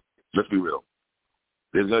 let's be real.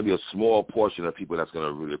 There's going to be a small portion of people that's going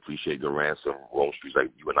to really appreciate the Ransom Rome Streets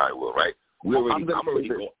like you and I will, right? I'm already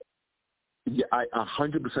going. Yeah, I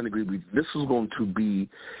 100% agree with you. This is going to be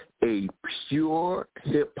a pure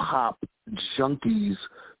hip-hop junkies,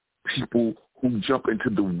 people who jump into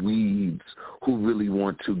the weeds, who really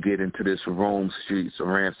want to get into this Rome Streets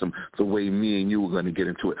or Ransom the way me and you are going to get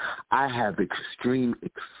into it. I have extreme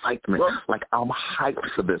excitement. Like, I'm hyped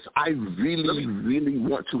for this. I really, really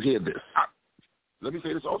want to hear this. Let me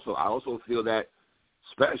say this also. I also feel that,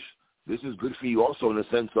 this is good for you also in the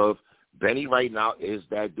sense of Benny right now is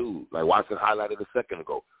that dude. Like Watson highlighted a second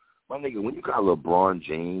ago. My nigga, when you got LeBron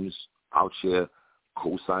James out here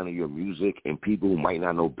co-signing your music and people who might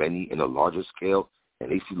not know Benny in a larger scale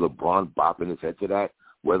and they see LeBron bopping his head to that,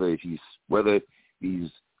 whether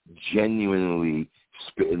he's genuinely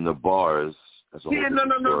spitting the bars. That's no. Never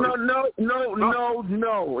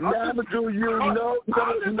do you.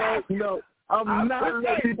 No. I'm not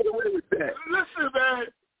letting you get away with that. Listen, man.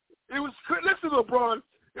 Listen, LeBron.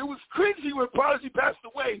 It was cringy when Prodigy passed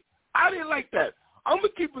away. I didn't like that. I'm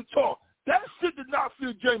going to keep it talk. That shit did not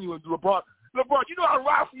feel genuine, LeBron. LeBron, you know I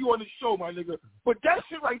ride for you on this show, my nigga. But that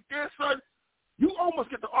shit right there, son, you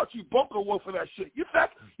almost get the Archie Bunker award for that shit. In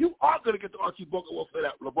fact, you are going to get the Archie Bunker award for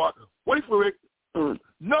that, LeBron. Wait for it.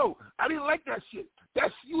 No, I didn't like that shit.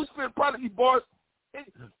 You was spitting Prodigy bars.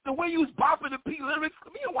 The way you was bopping the P lyrics,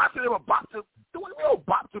 me and Watson never bopped to. We don't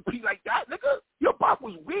bop to P like that, nigga. Your bop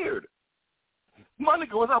was weird. My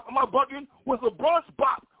nigga, am I bugging? Was LeBron's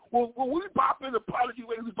bop? Were we bopping the Prodigy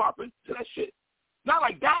way he was bopping to that shit? Not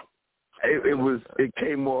like that. It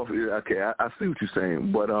came off. Okay, I see what you're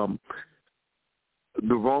saying, but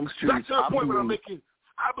the Rome Streets. That's the point I'm making.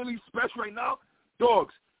 I believe Special right now,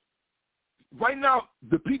 dogs. right now,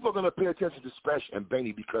 the people are going to pay attention to Special and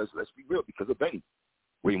Benny because, let's be real, because of Benny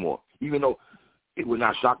way more. Even though it would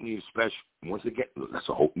not shock me if Special, once again, that's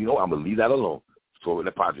a whole, I'm going to leave that alone so when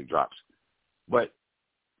the project drops. But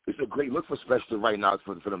it's a great look for Special right now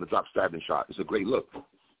for them to drop Stabbing Shot. It's a great look.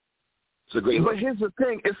 It's a great look. But here's the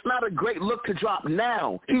thing. It's not a great look to drop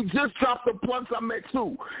now. He just dropped the Plugs I Met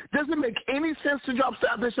 2. Does it make any sense to drop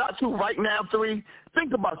Stabbing Shot 2 right now, 3?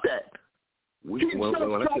 Think about that. Let's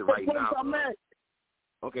say right now.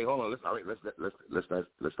 Okay, hold on. Let's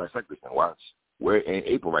dissect this now. Watch. We're in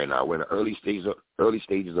April right now. We're in the early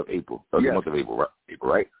stages of April. Early month of April,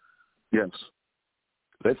 right? Yes.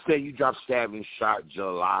 Let's say you drop Stabbing Shot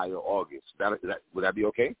July or August. Would that be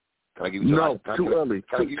okay? Can I give you July? No, too early.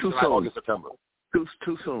 Can I give you July, soon. August, September? Too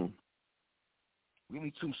soon. We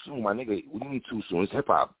need too soon, my nigga. We need too soon. It's hip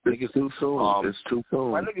hop. It's too soon. It's too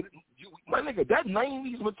soon. My nigga, that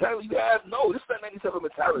 90s mentality you have, no, this is that 97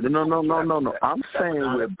 mentality. No. I'm saying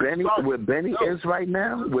where Benny is right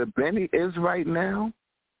now,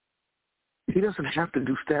 he doesn't have to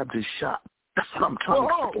do Stabbing Shot. That's what I'm trying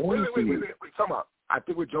to explain to you. Wait, come on. I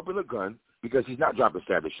think we're jumping the gun because he's not dropping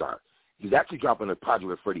Stabbing Shot. He's actually dropping a project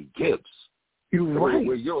with Freddie Gibbs. You're right.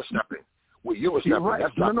 Where you're snapping. You're right.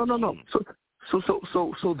 No. So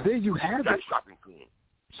there you have it.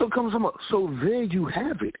 So there you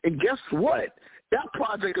have it. And guess what? That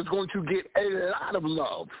project is going to get a lot of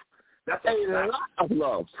love. That's a lot of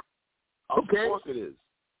love. Okay? Of course it is.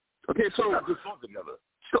 Okay, so we got good songs together.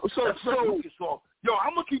 So yo,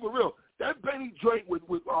 I'm gonna keep it real. That Benny Drake with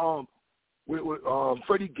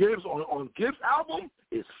Freddie Gibbs on Gibbs album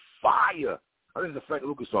is fire. I think it's a Frank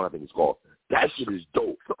Lucas song. I think it's called. That shit is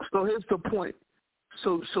dope. So here's the point.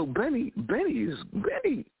 So Benny's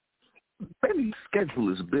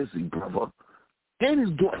schedule is busy, brother.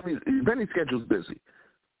 Benny's schedule's busy.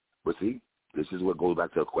 But see, this is what goes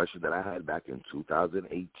back to a question that I had back in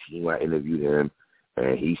 2018 when I interviewed him,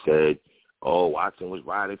 and he said, "Oh, Watson was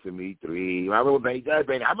riding for me 3." I remember Benny. I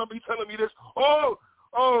remember you telling me this. I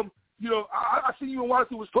see you and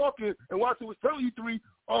Watson was talking, and Watson was telling you 3.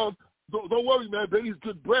 Don't worry, man. Benny's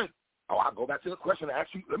good bread. Oh, I'll go back to the question I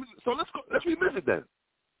asked you. Let's revisit then.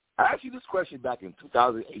 I asked you this question back in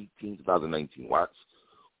 2018, 2019. Watts.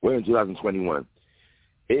 We're in 2021.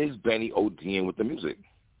 Is Benny ODing with the music?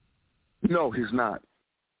 No, he's not.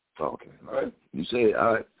 Oh, okay. All right. You say it.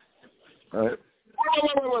 All right.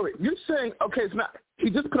 Wait. You're saying, okay, it's not. He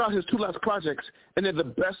just put out his 2 last projects, and they're the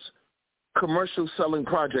best commercial selling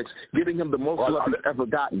projects, giving him the most love he's ever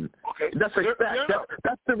gotten. Okay. That's a fact.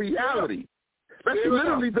 That's the reality. That's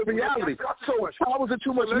literally the reality. So how is it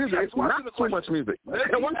too much music? It's not too much music.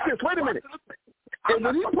 And wait a minute. And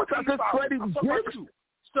when he puts out this Freddie Gibbs,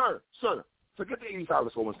 Sir, forget the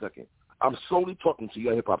 85 for 1 second. I'm solely talking to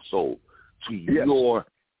your hip-hop soul, to your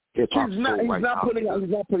hip-hop soul right now.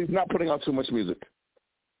 He's not putting out too much music.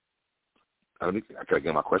 Can I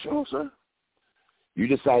get my question on, sir? You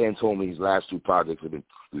decided and told me his last 2 projects have been,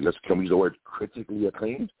 can we use the word critically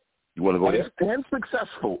acclaimed? You want to go there? And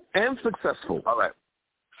successful. All right.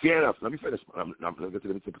 Fair enough. Let me finish. I'm going to get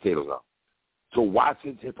to the potatoes now. So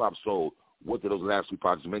Watson's hip-hop soul, what did those last 2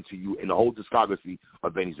 projects mean to you in the whole discography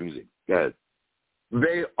of Benny's music? Go ahead.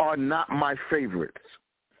 They are not my favorites.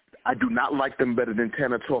 I do not like them better than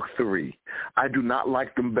Tana Talk 3. I do not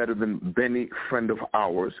like them better than Benny, Friend of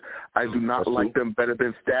Ours. I do not like them better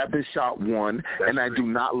than Stabbing Shot 1. And I do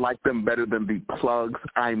not like them better than the Plugs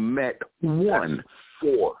I Met 1. That's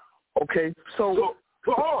 4. Okay, so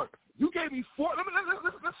hold on. You gave me 4.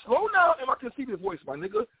 Let's slow down if I can see your voice, my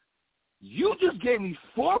nigga. You just gave me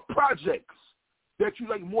 4 projects that you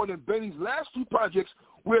like more than Benny's last 2 projects,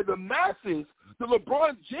 where the masses, the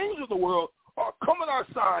LeBron James of the world, are coming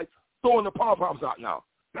outside throwing the pom-poms out now.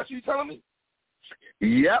 That's what you're telling me?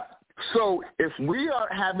 Yep. So if we are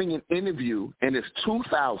having an interview and it's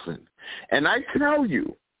 2000, and I tell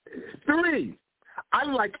you, 3, I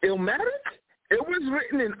like Illmatic. It was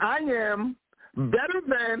written in I Am better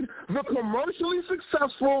than the commercially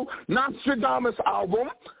successful Nostradamus album,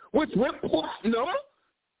 which went platinum.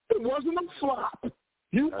 It wasn't a flop.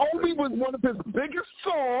 You Only was one of his biggest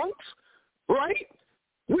songs, right?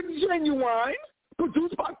 With Genuine,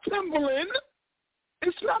 produced by Timbaland.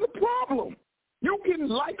 It's not a problem. You can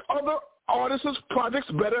like other artists' projects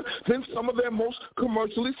better than some of their most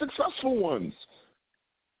commercially successful ones.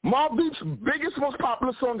 Mobb Deep's biggest, most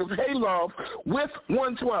popular song is Hey Love with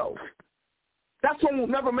 112. That song will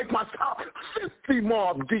never make my top 50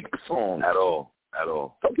 Mobb Deep songs. At all.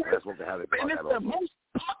 Okay. That's what they have it. And it's the most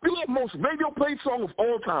popular, most radio played song of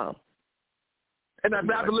all time. And I'd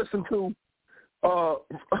rather listen to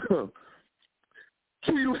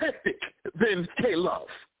To You Hectic than Hey Love.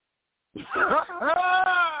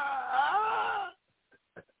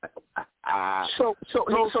 So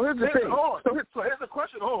here's the thing. So here's the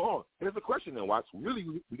question. Hold on. Here's the question then, Watts. Really,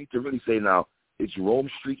 we need to really say now, it's Rome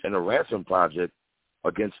Street and the Ransom Project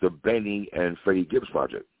against the Benny and Freddie Gibbs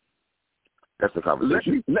Project. That's the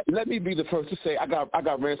conversation. Let me be the first to say I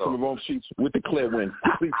got Ransom and Rome Street with the clear win.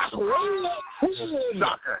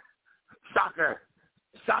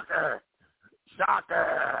 Shocker.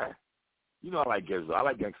 You know I like Gibbs, though. I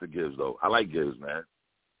like Gangsta Gibbs, though. I like Gibbs, man.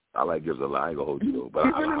 I like Gibbs a lot. I ain't gonna hold you, though. But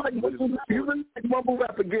you really like mumble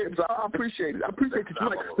rapper Gibbs. I appreciate it. I appreciate that you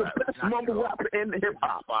like the best mumble rapper in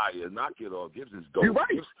hip-hop. Fire. Knock it off. Gibbs is dope.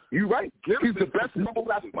 You're right. Gibbs He's the best mumble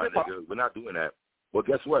rapper in hip-hop. We're not doing that. Well,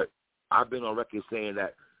 guess what? I've been on record saying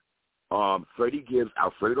that Freddie Gibbs'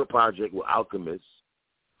 Alfredo project with Alchemist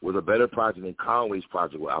was a better project than Conway's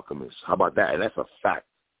project with Alchemist. How about that? And that's a fact.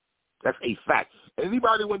 That's a fact.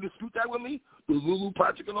 Anybody want to dispute that with me? The Lulu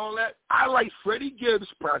project and all that? I like Freddie Gibbs'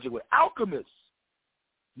 project with Alchemist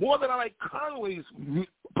more than I like Conway's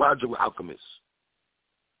project with Alchemist.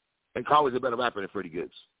 And Conway's a better rapper than Freddie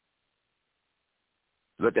Gibbs.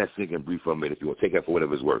 Let that sink and breathe for a minute if you want to take that for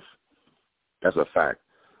whatever it's worth. That's a fact.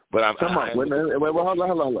 But hold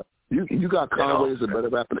on. You got Conway as a better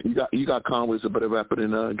rapper. You got Conway as a better rapper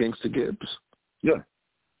than Gangsta Gibbs. Yeah.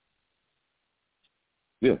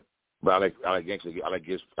 But I like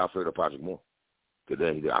Gibbs' Alfredo project more. Because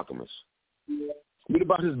then he did Alchemist. What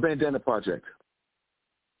about his Bandana project?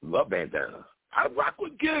 Love Bandana. I rock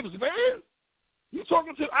with Gibbs, man. You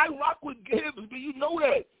talking to? I rock with Gibbs, but you know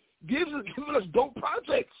that Gibbs is giving us dope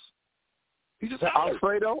projects. He just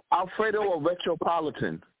Alfredo or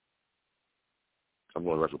Retropolitan. I'm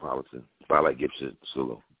going Retropolitan, but I like Gibson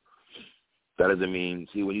solo. That doesn't mean,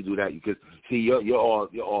 see, when you do that, you could see you're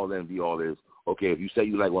all then be all is. Okay, if you say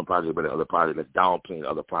you like one project but the other project, that's downplaying the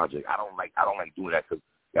other project. I don't like doing that because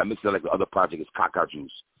that makes it like the other project is caca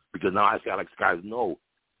juice. Because now I say I like Skies. No,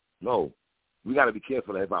 we got to be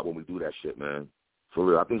careful of hip hop when we do that shit, man. For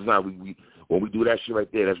real, I think it's not we when we do that shit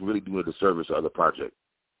right there, that's really doing a disservice to other project.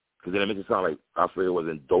 Because then it makes it sound like Alfredo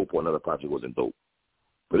wasn't dope or another project wasn't dope.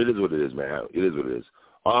 But it is what it is, man. It is what it is.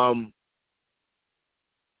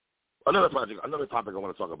 Another topic I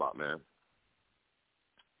want to talk about, man.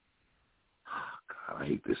 God, I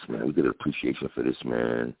hate this, man. We did an appreciation for this,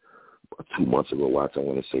 man. 2 months ago, Watts, I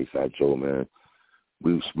want to say Fat Joe, man.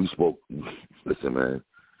 We spoke. Listen, man.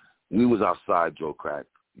 We was outside Joe Crack.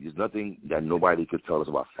 There's nothing that nobody could tell us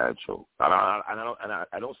about Fat Joe.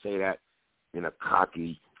 I don't say that in a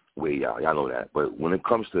cocky way, y'all. Y'all know that. But when it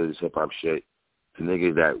comes to this hip hop shit, the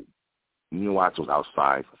niggas that Watts was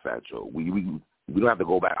outside for Fat Joe. We don't have to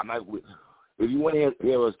go back. If you want to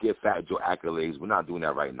hear us give Fat Joe accolades, we're not doing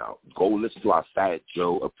that right now. Go listen to our Fat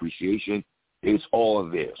Joe appreciation. It's all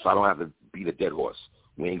there, so I don't have to beat a dead horse.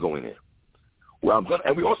 We ain't going there. Well,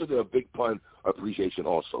 and we also did a Big Pun appreciation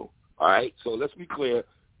also. All right, so let's be clear.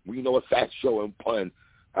 We know what Fat Joe and Pun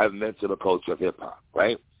have meant to the culture of hip hop,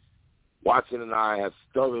 right? Watson and I have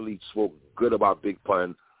thoroughly spoke good about Big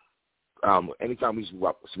Pun. Anytime we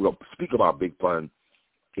speak about Big Pun,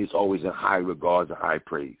 it's always in high regards and high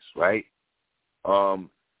praise, right? I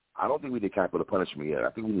don't think we did Capital Punishment yet. I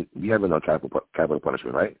think we haven't done Capital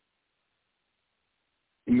Punishment, right?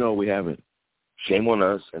 No, we haven't. Shame on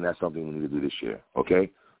us, and that's something we need to do this year, okay?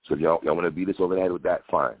 So if y'all want to beat us over the head with that,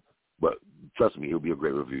 fine. But trust me, it'll be a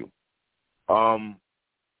great review. Pun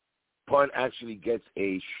actually gets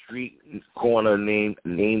a street corner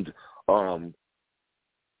named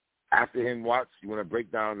after him. Watts, you want to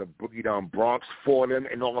break down the Boogie Down Bronx for them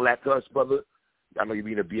and all that to us, brother? I know you've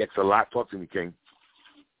been a BX a lot. Talk to me, King.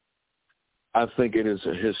 I think it is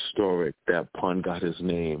historic that Pun got his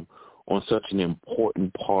name on such an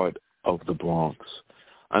important part of the Bronx.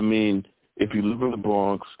 I mean, if you live in the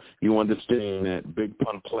Bronx, you understand that Big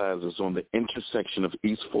Pun Plaza is on the intersection of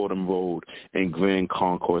East Fordham Road and Grand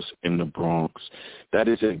Concourse in the Bronx. That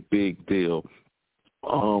is a big deal.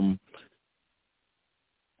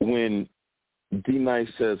 When D-Nice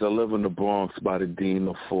says, I live in the Bronx by the Dean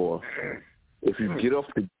of Four, if you get off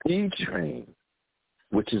the D train,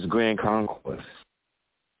 which is Grand Concourse,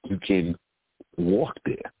 you can walk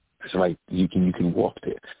there. It's like you can walk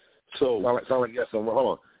there. So sound like you got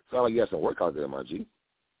some work out there, my G.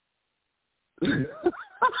 No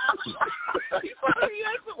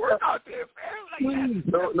work out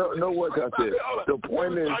there. The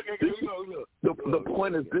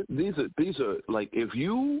point is, these are like, if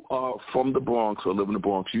you are from the Bronx or live in the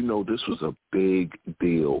Bronx, you know this was a big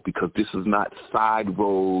deal because this is not side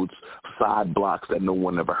roads, side blocks that no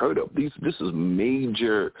one ever heard of. This is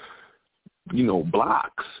major,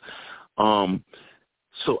 blocks.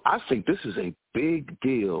 So I think this is a big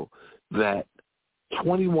deal that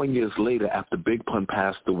 21 years later, after Big Pun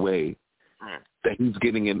passed away, that he's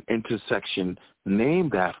getting an intersection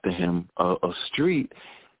named after him, a street,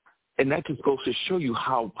 and that just goes to show you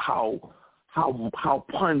how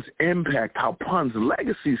Pun's impact, how Pun's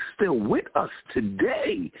legacy is still with us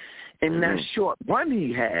today in that short run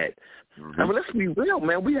he had. I mean, let's be real,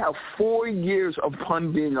 man. We have 4 years of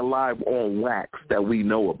Pun being alive on wax that we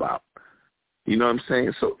know about. You know what I'm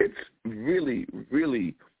saying? So it's really,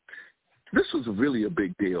 really, this was really a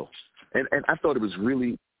big deal. And I thought it was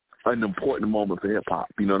really an important moment for hip-hop.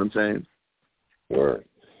 You know what I'm saying? Word.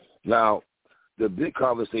 Now, the big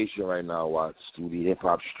conversation right now, Watts, through the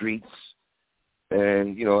hip-hop streets,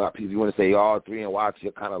 and, you know, if you want to say, oh, 3 and Watts,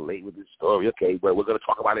 you're kind of late with this story. Okay, but we're going to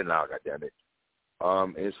talk about it now, goddammit.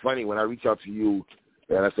 And it's funny, when I reach out to you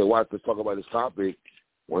and I said, Watts, let's talk about this topic,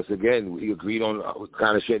 once again, we agreed on,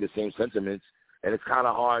 kind of share the same sentiments, and it's kind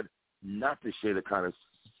of hard not to share the kind of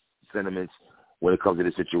sentiments when it comes to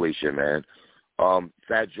this situation, man.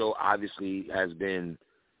 Fat Joe obviously has been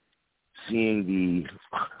seeing the,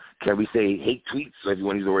 can we say hate tweets? So if you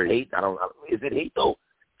want to use the word hate, is it hate though?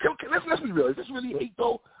 Let's be real. Is this really hate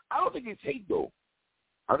though? I don't think it's hate though.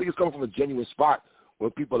 I think it's coming from a genuine spot where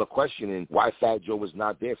people are questioning why Fat Joe was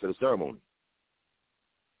not there for the ceremony.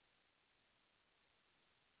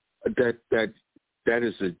 That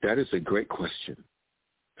is a great question.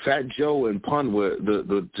 Fat Joe and Pun were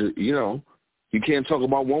the you know, you can't talk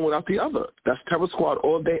about one without the other. That's Terror Squad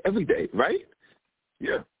all day, every day, right?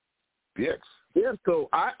 Yeah. PX. Yeah, so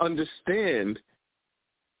I understand.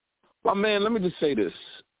 But, man, let me just say this.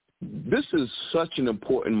 This is such an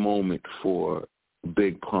important moment for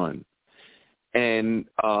Big Pun. And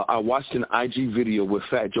I watched an IG video where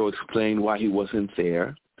Fat Joe explained why he wasn't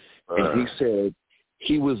there. And he said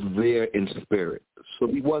he was there in spirit. So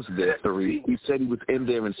he was there, Tariq. He said he was in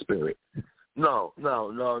there in spirit. No.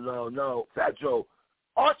 Fat Joe.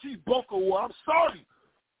 Archie Bunker, I'm sorry.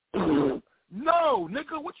 No,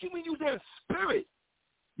 nigga, what you mean you there in spirit?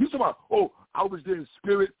 You talking about, oh, I was there in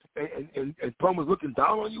spirit and Pun was looking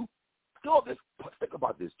down on you? No, think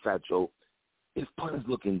about this, Fat Joe. If Pun is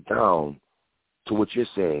looking down to what you're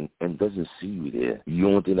saying and doesn't see you there, you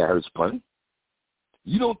don't think that hurts Pun?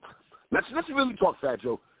 You don't. Let's really talk, Fat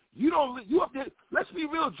Joe. You up there. Let's be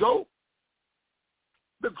real, Joe.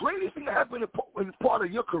 The greatest thing that happened in part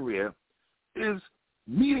of your career is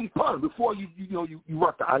meeting Pun before you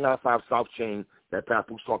rock the I-95 South chain that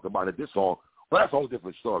Papoose talked about in this song. Well, that's a whole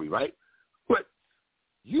different story, right? But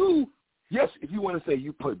yes, if you want to say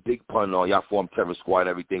you put Big Pun on, y'all formed Terror Squad and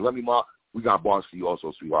everything, let me mark. We got bars for you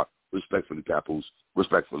also, sweetheart. Respectfully, Papoose.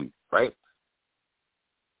 Respectfully, right?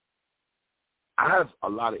 I have a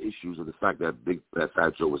lot of issues with the fact that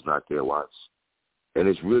Fat Joe was not there, Watts. And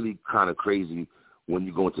it's really kind of crazy when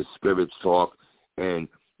you go into spirits talk and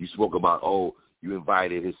you spoke about, oh, you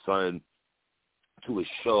invited his son to a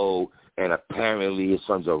show and apparently his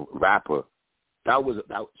son's a rapper.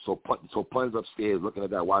 So Pun's upstairs looking at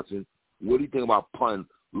that, Watson. What do you think about Pun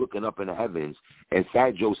looking up in the heavens and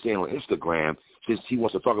Fat Joe saying on Instagram, since he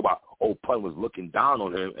wants to talk about, oh, Pun was looking down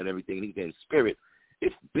on him and everything, and he's in spirit.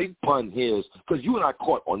 If Big Pun hears, because you and I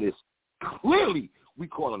caught on this, clearly we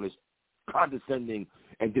caught on this condescending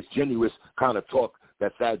and disingenuous kind of talk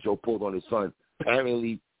that Fat Joe pulled on his son.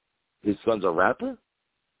 Apparently his son's a rapper?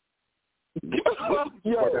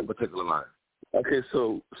 That particular line. Okay,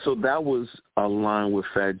 so that was a line where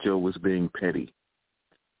Fat Joe was being petty,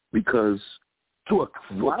 because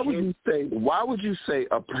why would you say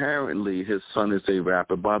apparently his son is a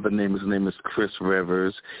rapper? By his name is Chris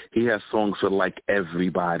Rivers. He has songs for like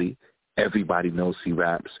everybody. Everybody knows he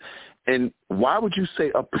raps. And why would you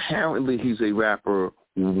say apparently he's a rapper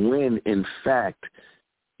when in fact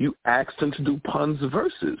you asked him to do Pun's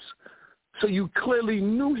verses? So you clearly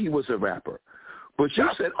knew he was a rapper. But you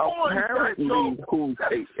said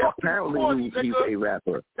apparently he's a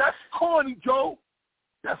rapper. That's corny, Joe.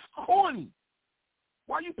 That's corny.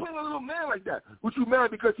 Why are you playing a little man like that? Was you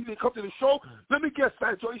mad because he didn't come to the show? Let me guess,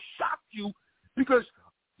 Fat Joe. He shocked you because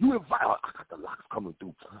you invite. I got the Locks coming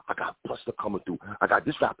through. I got Buster coming through. I got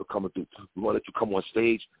this rapper coming through. We want to let you come on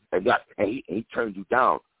stage, and he turned you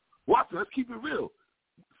down. Watson, let's keep it real.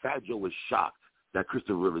 Fat Joe was shocked that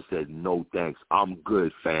Christopher Rivers said, no thanks. I'm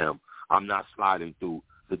good, fam. I'm not sliding through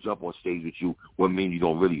to jump on stage with you when me and you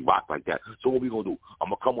don't really rock like that. So what we going to do? I'm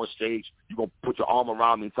going to come on stage. You going to put your arm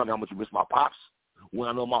around me and tell me how much you miss my pops? When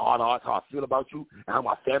I know my heart of hearts how I feel about you and how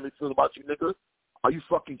my family feels about you, nigga? Are you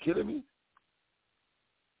fucking kidding me?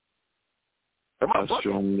 I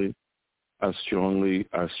strongly,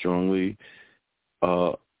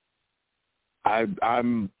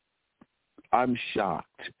 I'm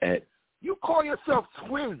shocked at. You call yourself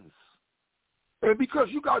twins. And because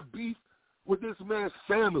you got beef with this man's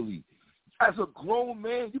family, as a grown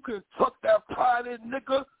man, you can tuck that pride in,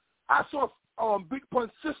 nigga. I saw Big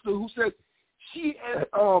Pun's sister who said she and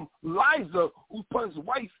Liza, who's Pun's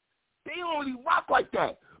wife, they don't really rock like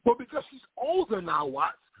that. But because she's older now,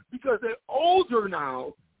 Watts, because they're older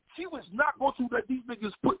now, she was not going to let these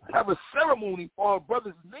niggas have a ceremony for her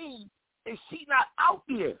brother's name, and she not out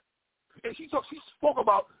there. And she spoke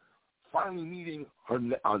about finally meeting her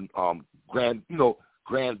grand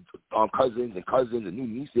cousins and new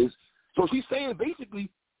nieces. So she's saying basically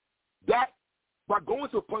that by going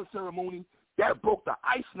to a punch ceremony, that broke the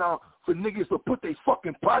ice now for niggas to put their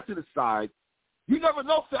fucking pride to the side. You never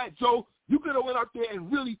know, Fat Joe. You could have went out there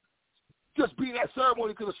and really just being that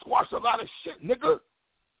ceremony could have squashed a lot of shit, nigga.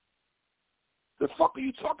 The fuck are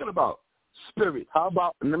you talking about? Spirit. How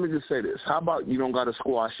about, let me just say this. How about you don't got to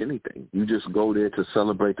squash anything? You just go there to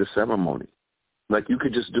celebrate the ceremony. Like, you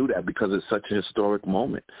could just do that because it's such a historic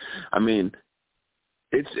moment. I mean,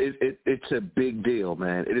 it's a big deal,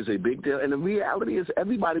 man. It is a big deal. And the reality is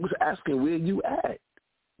everybody was asking where you at.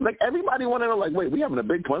 Like, everybody wanted to know, like, wait, we having a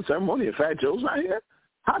big punch ceremony and Fat Joe's not here?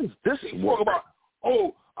 How does this work? About,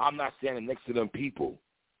 I'm not standing next to them people.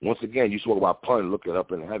 Once again, you spoke about Pun looking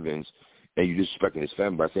up in the heavens, and you disrespecting his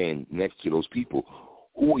family by saying next to those people.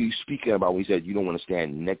 Who are you speaking about when you said you don't want to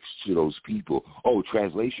stand next to those people? Oh,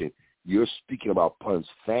 translation, you're speaking about Pun's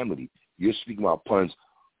family. You're speaking about Pun's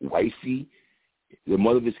wifey, the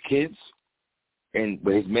mother of his kids,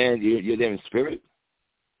 but his man, you're there in spirit?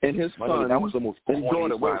 And his son, that was the most and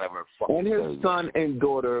daughter, and his said. son and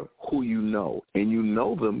daughter who you know. And you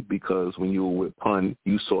know them because when you were with Pun,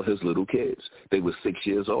 you saw his little kids. They were 6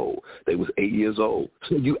 years old. They was 8 years old.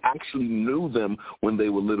 So you actually knew them when they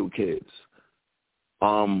were little kids.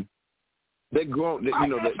 They're grown,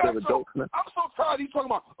 they're adults now. I'm so tired of you talking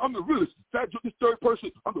about, I'm the realest. Fat Joe, this third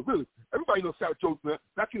person, I'm the realest. Everybody knows Fat Joe, man.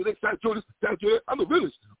 Not you, Fat Joe, I'm the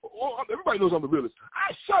realest. Everybody knows I'm the realest.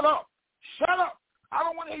 Shut up. Shut up. I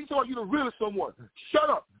don't want to hear you talk about you the realest someone. Shut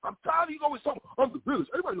up. I'm tired of you always talking I'm the realest.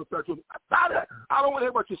 Everybody knows Fat Joe. I'm tired of that. I don't want to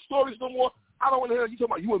hear about your stories no more. I don't want to hear you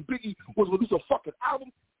talking about you and Biggie was going to do some fucking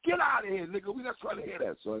album. Get out of here, nigga. We're not trying to hear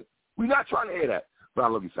that, son. We're not trying to hear that. But I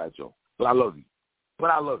love you, Fat Joe. But I love you.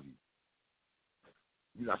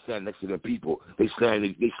 You're not standing next to them people. They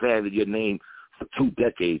slandered your name for 2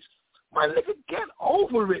 decades. My nigga, get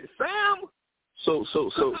over it, fam. So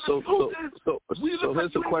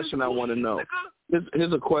here's a question I want to know.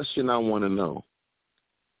 Here's a question I want to know.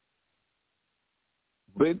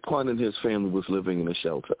 Big Pun and his family was living in a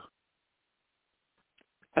shelter.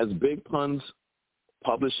 Has Big Pun's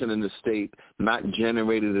publishing in the state not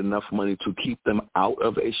generated enough money to keep them out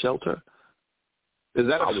of a shelter? Is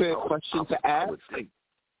that a fair question to ask?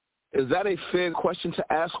 Is that a fair question to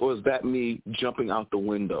ask, or is that me jumping out the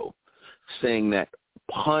window saying that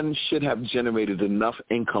Pun should have generated enough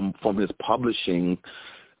income from his publishing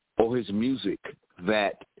or his music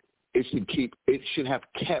that it should have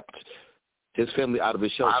kept his family out of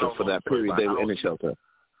his shelter for that period they were in the shelter?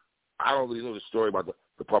 I don't really know the story about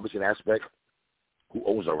the publishing aspect. Who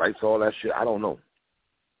owns the rights to all that shit? I don't know.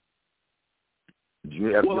 I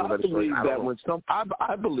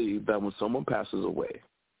believe that when someone passes away,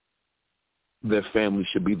 their family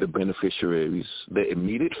should be the beneficiaries. Their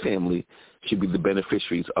immediate family should be the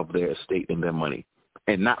beneficiaries of their estate and their money,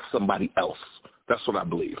 and not somebody else. That's what I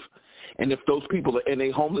believe. And if those people are in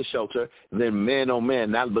a homeless shelter, then man, oh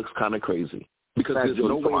man, that looks kind of crazy. Because there's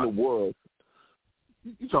no way in the world.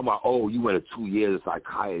 You talking about, you went 2 years as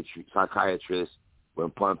psychiatrist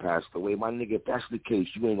when Pun passed away. My nigga, if that's the case,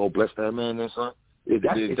 you ain't going to bless that man then, son?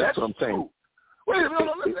 That's what I'm saying. Wait a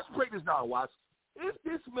minute, let's break this down, Watts. If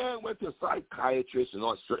this man went to a psychiatrist and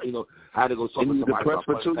had to go talk to somebody depressed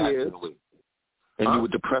for 2 years, and you were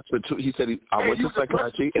depressed for 2. He said, I went to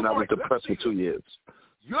psychiatry and I was depressed for 2 years.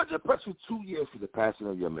 You're depressed for 2 years for the passing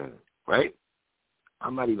of your man, right?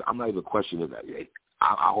 I'm not even questioning that.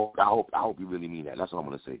 I hope you really mean that. That's what I'm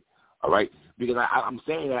gonna say. All right, because I'm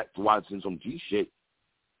saying that to Watts in some G shit.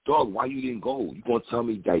 Dog, why you didn't go? You gonna tell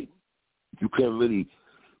me that you couldn't really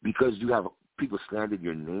because you have people slandered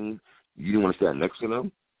your name? You didn't want to stand next to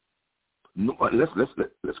them? No, let's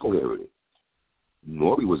go here with it.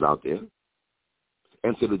 Nori was out there,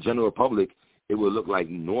 and to the general public, it would look like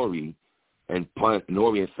Nori and Fat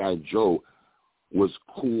Joe was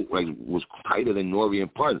cool, like was tighter than Nori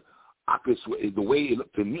and Pun. I could swear the way it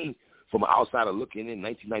looked to me from an outsider looking in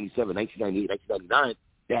 1997, 1998, 1999,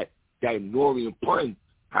 that Nori and Pun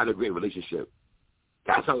had a great relationship.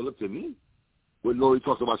 That's how it looked to me. When Nori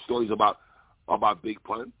talks about stories about Big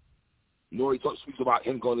Pun. Nori speaks about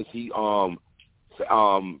him going to see Pun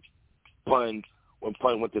when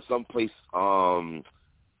Pun went to some place to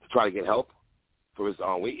try to get help for his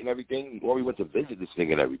weight and everything, Nori went to visit this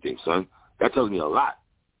nigga and everything, son. That tells me a lot.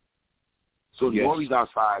 So Nori's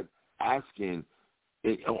outside asking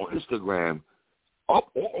on Instagram,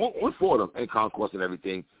 on Fordham and Concourse and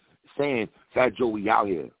everything, saying, Fat Joe, we out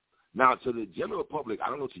here. Now, to the general public, I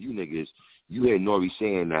don't know to you niggas, you hear Nori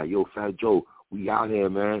saying that, yo, Fat Joe, we out here,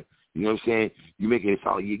 man. You know what I'm saying? You making it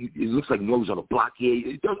sound like it looks like Nori's on the block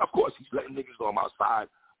here. Of course, he's letting niggas know I'm outside.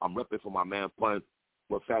 I'm repping for my man Pun.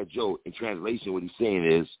 But Fat Joe, in translation, what he's saying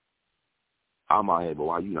is, I'm out here, but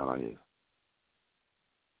why you not out here?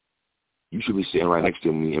 You should be sitting right next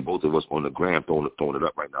to me and both of us on the gram throwing it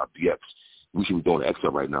up right now, BX. We should be throwing the X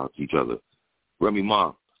up right now to each other. Remy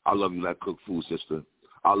Ma, I love you like cook food, sister.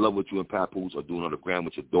 I love what you and Papoose are doing on the gram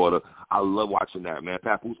with your daughter. I love watching that, man.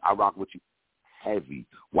 Papoose, I rock with you heavy.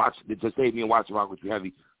 To save me and watch rock with you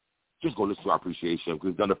heavy, just go listen to our appreciation, because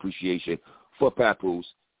we've done appreciation for Papoose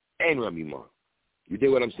and Remy Ma. You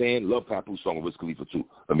dig what I'm saying? Love Papoose song with Wiz Khalifa too.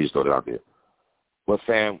 Let me just throw that out there. But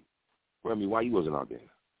fam, Remy, why you wasn't out there?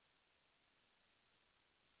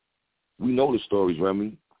 We know the stories,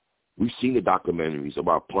 Remy. We've seen the documentaries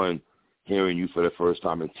about Pun hearing you for the first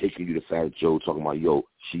time and taking you to Fat Joe, talking about, yo,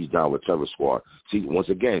 she's down with Terror Squad. See, once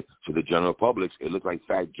again, to the general public, it looked like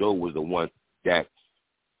Fat Joe was the one that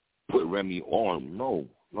put Remy on. No.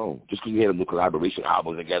 Just because we had them do collaboration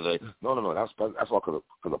albums together. No. That's all because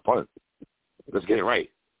of Pun. Let's get it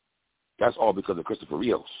right. That's all because of Christopher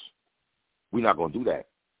Rios. We're not going to do that,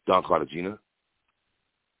 Don Cartagena.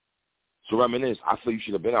 So reminisce, I feel you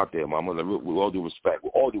should have been out there, Mama. With all due respect,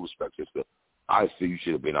 sister, I feel you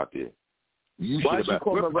should have been out there. You should have been.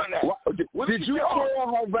 Did you call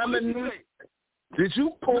her reminisce? Did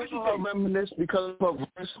you call her reminisce because of her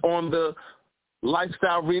verse on the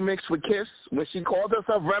Lifestyle remix with Kiss when she called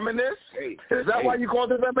herself Reminisce? Is that why you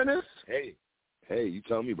called her Reminisce? Hey, you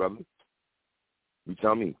tell me, brother. You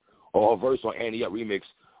tell me. Or her verse on Annie Up remix.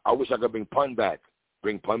 I wish I could bring Pun back.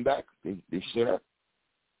 Bring Pun back? Did she say that?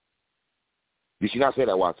 Did she not say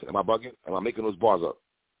that, Watson? Am I bugging? Am I making those bars up?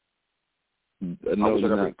 No, I wish I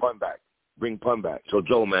could bring Pun back. Bring Pun back. So,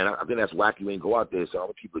 Joe, man, I think that's whack. You ain't go out there, so I'm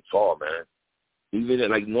going to keep it tall, man. Even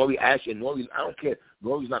like Nori Asher, Nori, I don't care.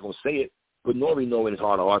 Nori's not going to say it, but Nori know in his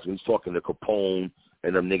heart of hearts when he's talking to Capone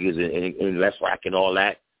and them niggas and Les Rack and all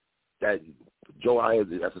that, that Joe out here,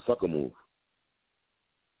 that's a sucker move.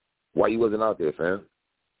 Why you wasn't out there, fam?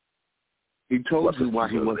 He told you why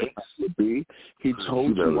he wasn't out there, B. He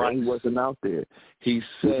told you why he wasn't out there. He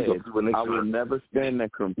said, I will never stand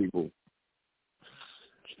next to people.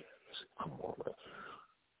 Come on, man.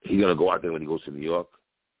 He's going to go out there when he goes to New York?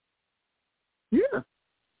 Yeah.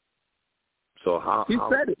 So how he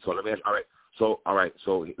said it. So let me ask, all right.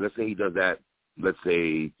 So let's say he does that, let's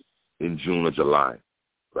say in June or July,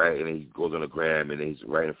 right? And then he goes on the gram and he's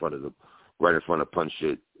right in front of Pun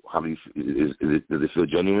shit. How many does it feel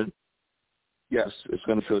genuine? Yes, it's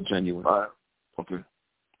going to feel genuine. All right. Okay.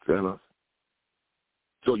 Fair enough.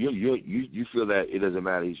 So you feel that it doesn't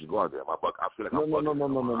matter, he should go out there. My buck, I feel like No.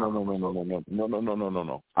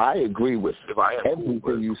 I agree with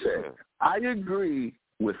everything you said. I agree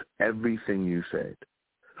with everything you said.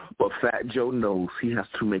 But Fat Joe knows he has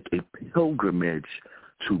to make a pilgrimage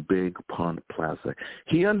to Big Pun Plaza.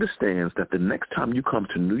 He understands that the next time you come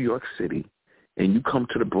to New York City and you come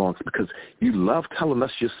to the Bronx, because you love telling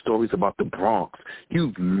us your stories about the Bronx.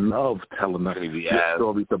 You love telling us your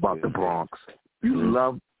stories about the Bronx. You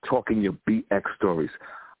love talking your BX stories.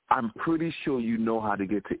 I'm pretty sure you know how to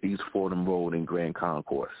get to East Fordham Road in Grand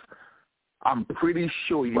Concourse. I'm pretty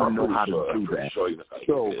sure you know how to do that.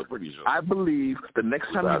 So I believe the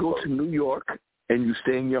next time you go to New York and you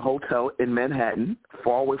stay in your hotel in Manhattan,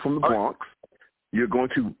 far away from the Bronx, you're going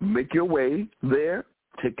to make your way there,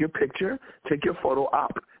 take your picture, take your photo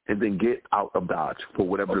op, and then get out of Dodge for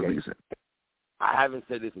whatever reason. I haven't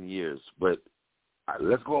said this in years, but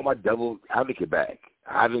let's go on my devil advocate bag.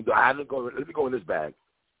 Let me go in this bag.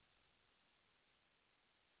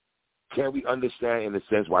 Can we understand in a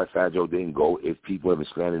sense why Fat Joe didn't go if people have been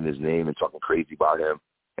slandering his name and talking crazy about him,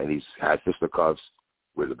 and he's had fisticuffs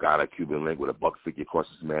with a guy like Cuban Link with a $150 across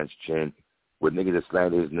his man's chin, with niggas that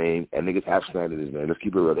slander his name, and niggas have slandered his name. Let's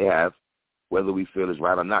keep it real. They have. Whether we feel it's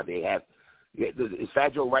right or not, they have. Is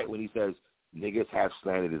Fat Joe right when he says niggas have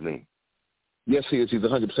slandered his name? Yes, he is. He's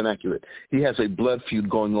 100% accurate. He has a blood feud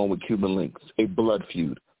going on with Cuban Links, a blood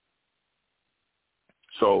feud.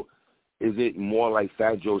 So is it more like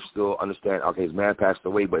Fat Joe still understand, okay, his man passed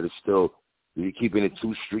away, but it's still keeping it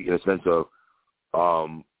too street in a sense of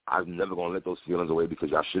I'm never going to let those feelings away because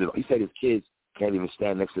y'all should have. He said his kids can't even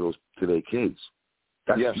stand next to their kids.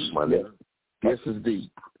 That's deep, my nigga. Yes, it's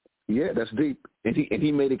deep. Yeah, that's deep. And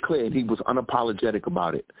he made it clear, and he was unapologetic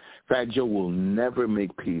about it. Fat Joe will never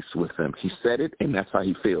make peace with him. He said it, and that's how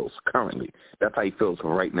he feels currently. That's how he feels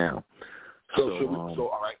right now. So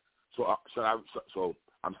all right. So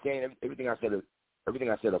I'm saying everything I said a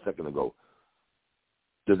second ago.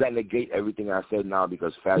 Does that negate everything I said now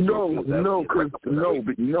because Fat Joe?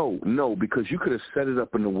 No, because you could have set it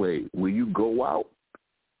up in a way where you go out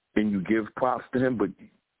and you give props to him, but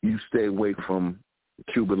you stay away from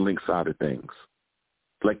Cuban Link side of things.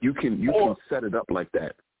 Like you can set it up like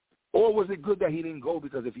that. Or was it good that he didn't go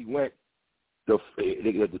because if he went, the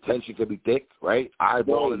tension could be thick, right? Let's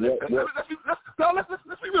be real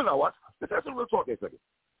now. Let's have some real talk here a second.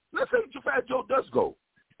 Let's say Fat Joe does go,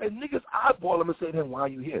 and niggas eyeball him and say to him, "Why are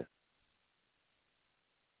you here?"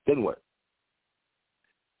 Then what?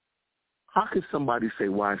 How could somebody say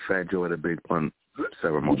why Fat Joe at a Big Pun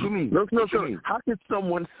ceremony? What you mean? No. How could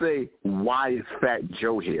someone say why is Fat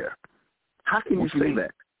Joe here? How can you say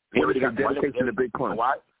that? They already got dedication to Big Pun.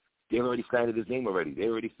 Why? They already slandered his name already. They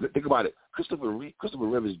already think about it. Christopher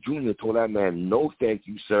Rivers Jr. told that man, "No, thank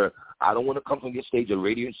you, sir. I don't want to come from your stage at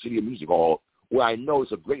Radio City Music Hall, where I know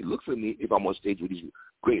it's a great look for me if I'm on stage with these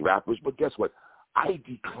great rappers. But guess what? I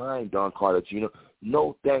declined Don Carter Jr.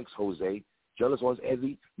 No, thanks, Jose. Jealous ones,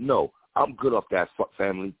 Ezzy. No, I'm good off that,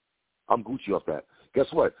 family. I'm Gucci off that.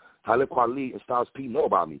 Guess what? Talib Kweli and Styles P know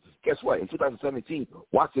about me. Guess what? In 2017,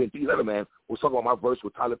 Watson and P. Letterman was talking about my verse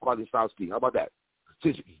with Talib Kweli and Styles P. How about that?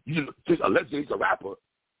 Since allegedly he's a rapper,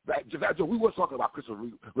 we were talking about Christopher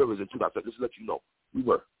Rivers in 2007. Just to let you know, we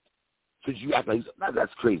were. Since you act like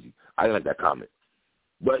that's crazy. I didn't like that comment.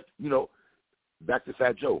 But, back to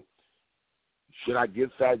Fat Joe. Should I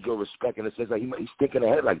give Fat Joe respect in the sense that he's thinking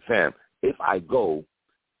ahead like, fam, if I go,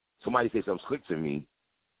 somebody say something slick to me,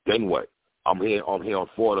 then what? I'm here on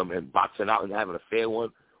Fordham and boxing out and having a fair one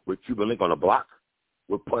with Cuban Link on the block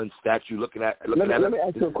with Pun statue looking at. Let me ask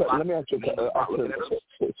you a question.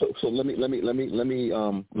 So let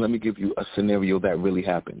me give you a scenario that really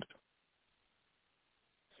happened.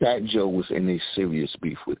 Fat Joe was in a serious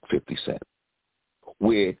beef with 50 Cent,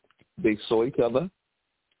 where they saw each other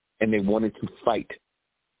and they wanted to fight.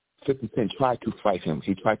 50 Cent tried to fight him.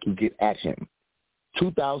 He tried to get at him.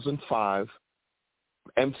 2005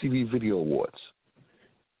 MTV Video Awards.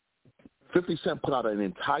 50 Cent put out an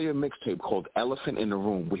entire mixtape called Elephant in the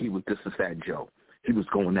Room where he was dissing Fat Joe. He was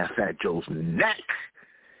going at Fat Joe's neck.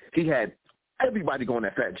 He had everybody going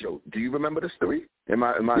at Fat Joe. Do you remember the story?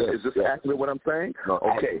 Is this accurate what I'm saying? No,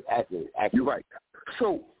 okay. Accurate. You're right.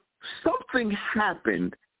 So something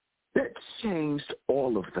happened that changed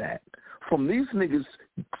all of that. From these niggas,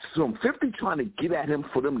 from 50 trying to get at him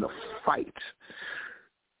for them to fight,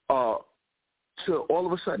 to all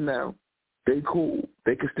of a sudden now, they cool.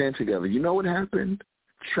 They can stand together. You know what happened?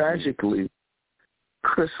 Tragically,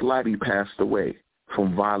 Chris Lighty passed away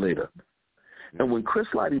from Violator. And when Chris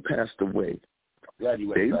Lighty passed away,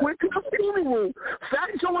 they went to the funeral. Fat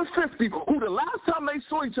Joe and 50, who the last time they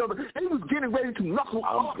saw each other, they was getting ready to knuckle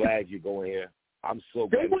up. I'm glad you're going here. I'm so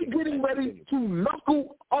glad. They were getting ready to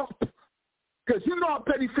knuckle up. Because you know how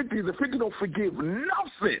petty 50 is. The 50 don't forgive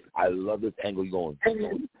nothing. I love this angle you're going.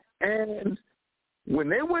 And when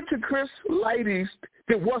they went to Chris Lighty's,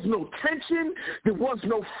 there was no tension. There was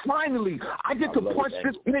no finally. I get to punch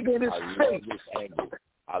this nigga in his face.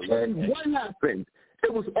 And what happened?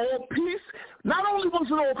 It was all peace. Not only was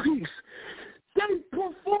it all peace, they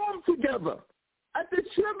performed together at the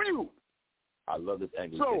tribute. I love this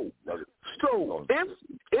angle. So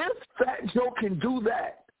if Fat Joe can do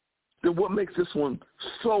that, then what makes this one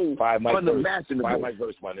so unimaginable? 5 mic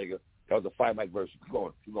verse, my nigga. That was a 5 mic verse.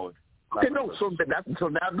 Keep going. Okay, no. So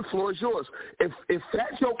now the floor is yours. If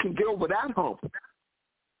Fat Joe can get over that hump,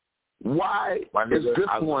 why is this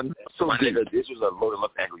one so deep? Nigga, this was a loaded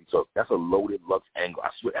Lux angle. So that's a loaded Lux angle. I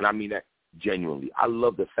swear, and I mean that genuinely. I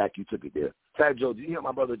love the fact you took it there. Fat Joe, did you hear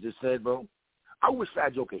what my brother just said, bro? I wish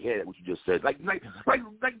Fat Joe could hear that, what you just said. Like,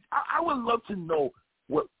 I would love to know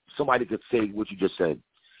what somebody could say what you just said.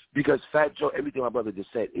 Because Fat Joe, everything my brother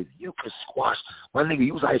just said, if you could squash, my nigga,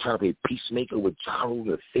 you was out here trying to play peacemaker with Ja Rule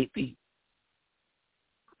and safety,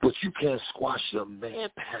 but you can't squash your man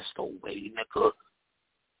passed away, nigga,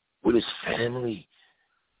 with his family.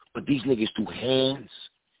 But these niggas threw hands.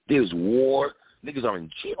 There's war. Niggas are in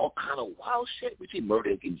jail, all kind of wild shit. We see murder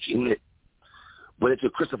in jail. But it's a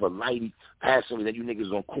Christopher Lighty passing away, then you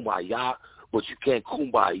niggas on Kumbaya, but you can't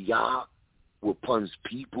Kumbaya with Pun's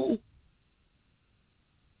people.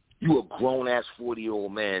 You a grown-ass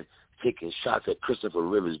 40-year-old man taking shots at Christopher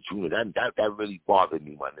Rivers Jr. That really bothered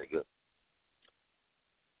me, my nigga.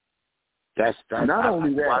 That's not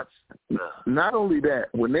only that.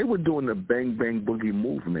 When they were doing the Bang Bang Boogie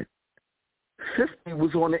movement, 50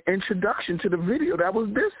 was on the introduction to the video that was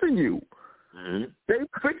dissing you. Mm-hmm.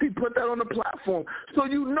 50 put that on the platform, so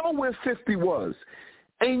you know where 50 was.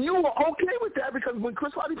 And you were okay with that because when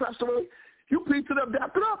Chris Hardy passed away, you pieced it up,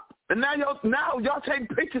 dapped it up. And now y'all take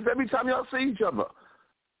pictures every time y'all see each other.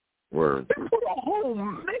 Word. They put a whole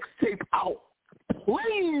mixtape out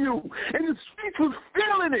playing you, and the streets was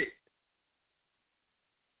feeling it.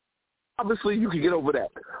 Obviously, you can get over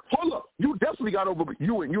that. Hold up. You definitely got over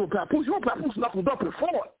you and Papoose. You and Papoose knuckled up and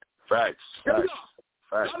fought. Facts. Y'all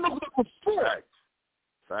Facts. knuckled up and fought.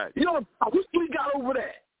 Facts. You know, we got over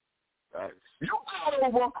that. Facts. You got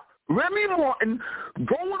over Remy Martin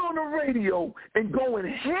going on the radio and going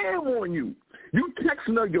ham on you. You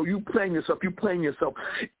texting her, yo, you playing yourself.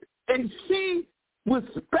 And she was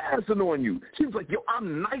spazzing on you. She was like, yo,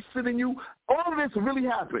 I'm nicer than you. All of this really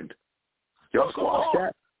happened. Y'all squash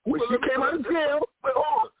that. When she came out of jail. Wait, hold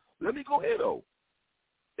on. Let me go here, though.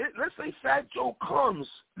 Let's say Fat Joe comes.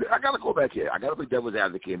 I got to go back here. I got to play devil's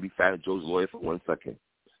advocate and be Fat Joe's lawyer for 1 second.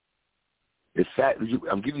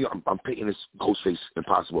 I'm painting this Ghostface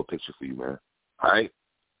Impossible picture for you, man. All right?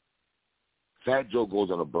 Fat Joe goes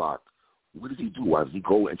on the block. What does he do? Why does he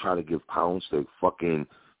go and try to give pounds to fucking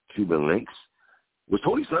Cuban Links? Was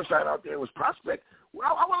Tony Sunshine out there? Was Prospect?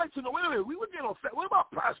 Well, I would like to know, wait a minute, we were getting on Fat. What about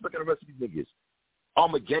Prospect and the rest of these niggas?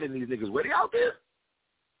 Armageddon, these niggas, were they out there?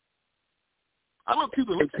 I know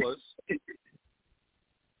Cuban Links was.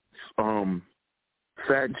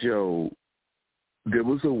 Fat Joe, there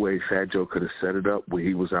was a way Fat Joe could have set it up where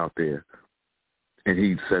he was out there, and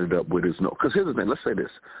he'd set it up with his nose. Because here's the thing, let's say this.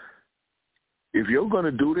 If you're going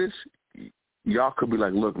to do this, y'all could be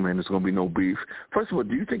like, look, man, there's going to be no beef. First of all,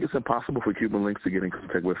 do you think it's impossible for Cuban Links to get in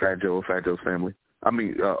contact with Fat Joe or Fat Joe's family?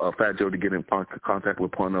 Fat Joe to get in contact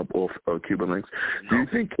with Pornhub or Cuban Links. Do you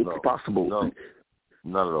think it's possible? No,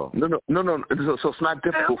 not at all. No. So it's not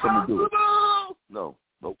difficult for me to do it. No.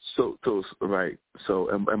 Nope. So right. So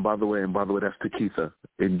and by the way, that's Takitha.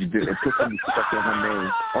 And you did put some respect on her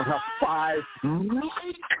name, on her five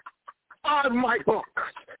mic hooks.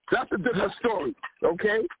 That's a different story.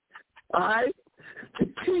 Okay. All right.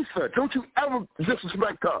 Takitha, don't you ever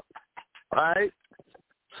disrespect her. All right.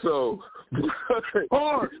 So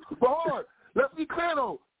hard. Let's be clear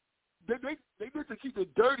though. They did Takitha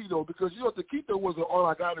dirty though, because you know Takitha wasn't All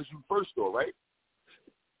I Got Is You first though, right?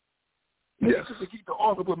 Yes. To keep the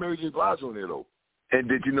author put Mary J. Blige on there though. And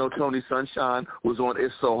did you know Tony Sunshine was on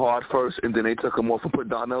It's So Hard first, and then they took him off and put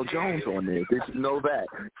Darnell Jones on there? Did you know that?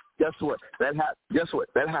 Guess what? That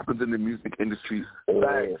happens in the music industry all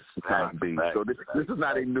the time. So this is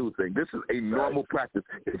not a new thing. This is a normal practice.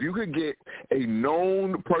 If you could get a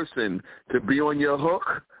known person to be on your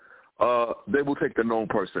hook, they will take the known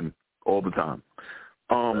person all the time.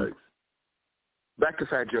 Back to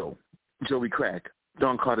Fat Joe, Joey Crack,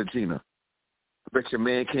 Don Cartagena. Bet Your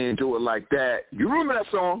Man Can't Do It Like That. You remember that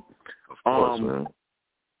song? Of course, man.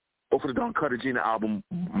 Over the Don Cartagena album,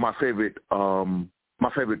 my favorite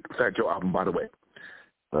Fat Joe album, by the way.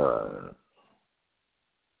 You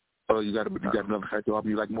got another Fat Joe album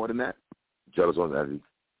you like more than that? Jealous on that.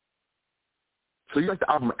 So you like the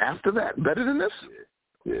album after that better than this?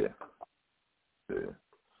 Yeah.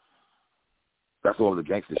 That's all the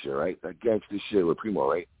gangster shit, right? That gangster shit with Primo,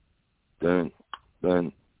 right? Then.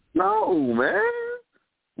 No, man.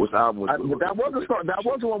 Which album was that was a song. That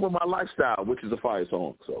was the one with My Lifestyle, which is a fire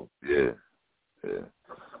song. So yeah.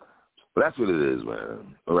 But that's what it is,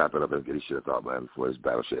 man. We'll wrap it up and get this shit out, man, before this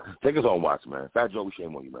battle shit. Take us on, Watts, man. Fat Joe, we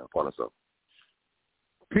shame on you, man. Pardon us up.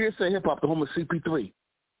 PSA Hip Hop, the home of CP3.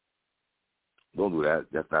 Don't do that.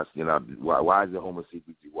 That's why is it home of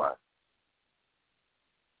CP3? Why?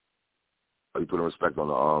 Are you putting respect on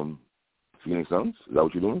the Phoenix Suns? Is that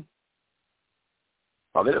what you're doing?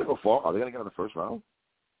 Are they going to go far? Are they going to get out of the first round?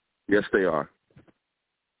 Yes, they are.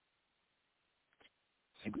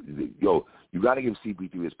 Yo, you got to give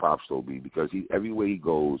CP3 his props, though, B, because everywhere he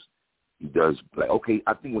goes, he does, like, okay,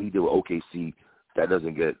 I think what he did with OKC, that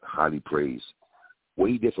doesn't get highly praised. What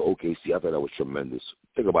he did for OKC, I thought that was tremendous.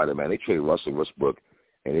 Think about it, man. They traded Russell Westbrook,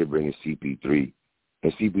 and they bring in CP3.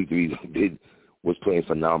 And CP3 was playing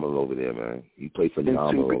phenomenal over there, man. He played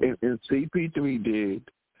phenomenal. And CP3 did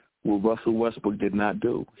what Russell Westbrook did not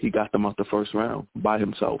do. He got them out the first round by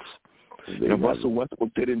himself. And Russell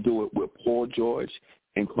Westbrook didn't do it with Paul George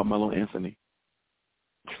and Carmelo Anthony.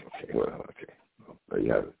 Okay. There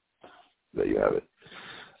you have it.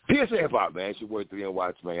 PSA Hip Hop, man. It's your boy 3 and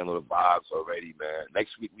Watts, man. I know the vibes already, man.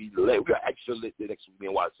 Next week we got extra lit next week, me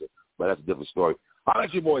and Watts. But that's a different story. I'll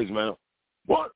let you boys, man. What?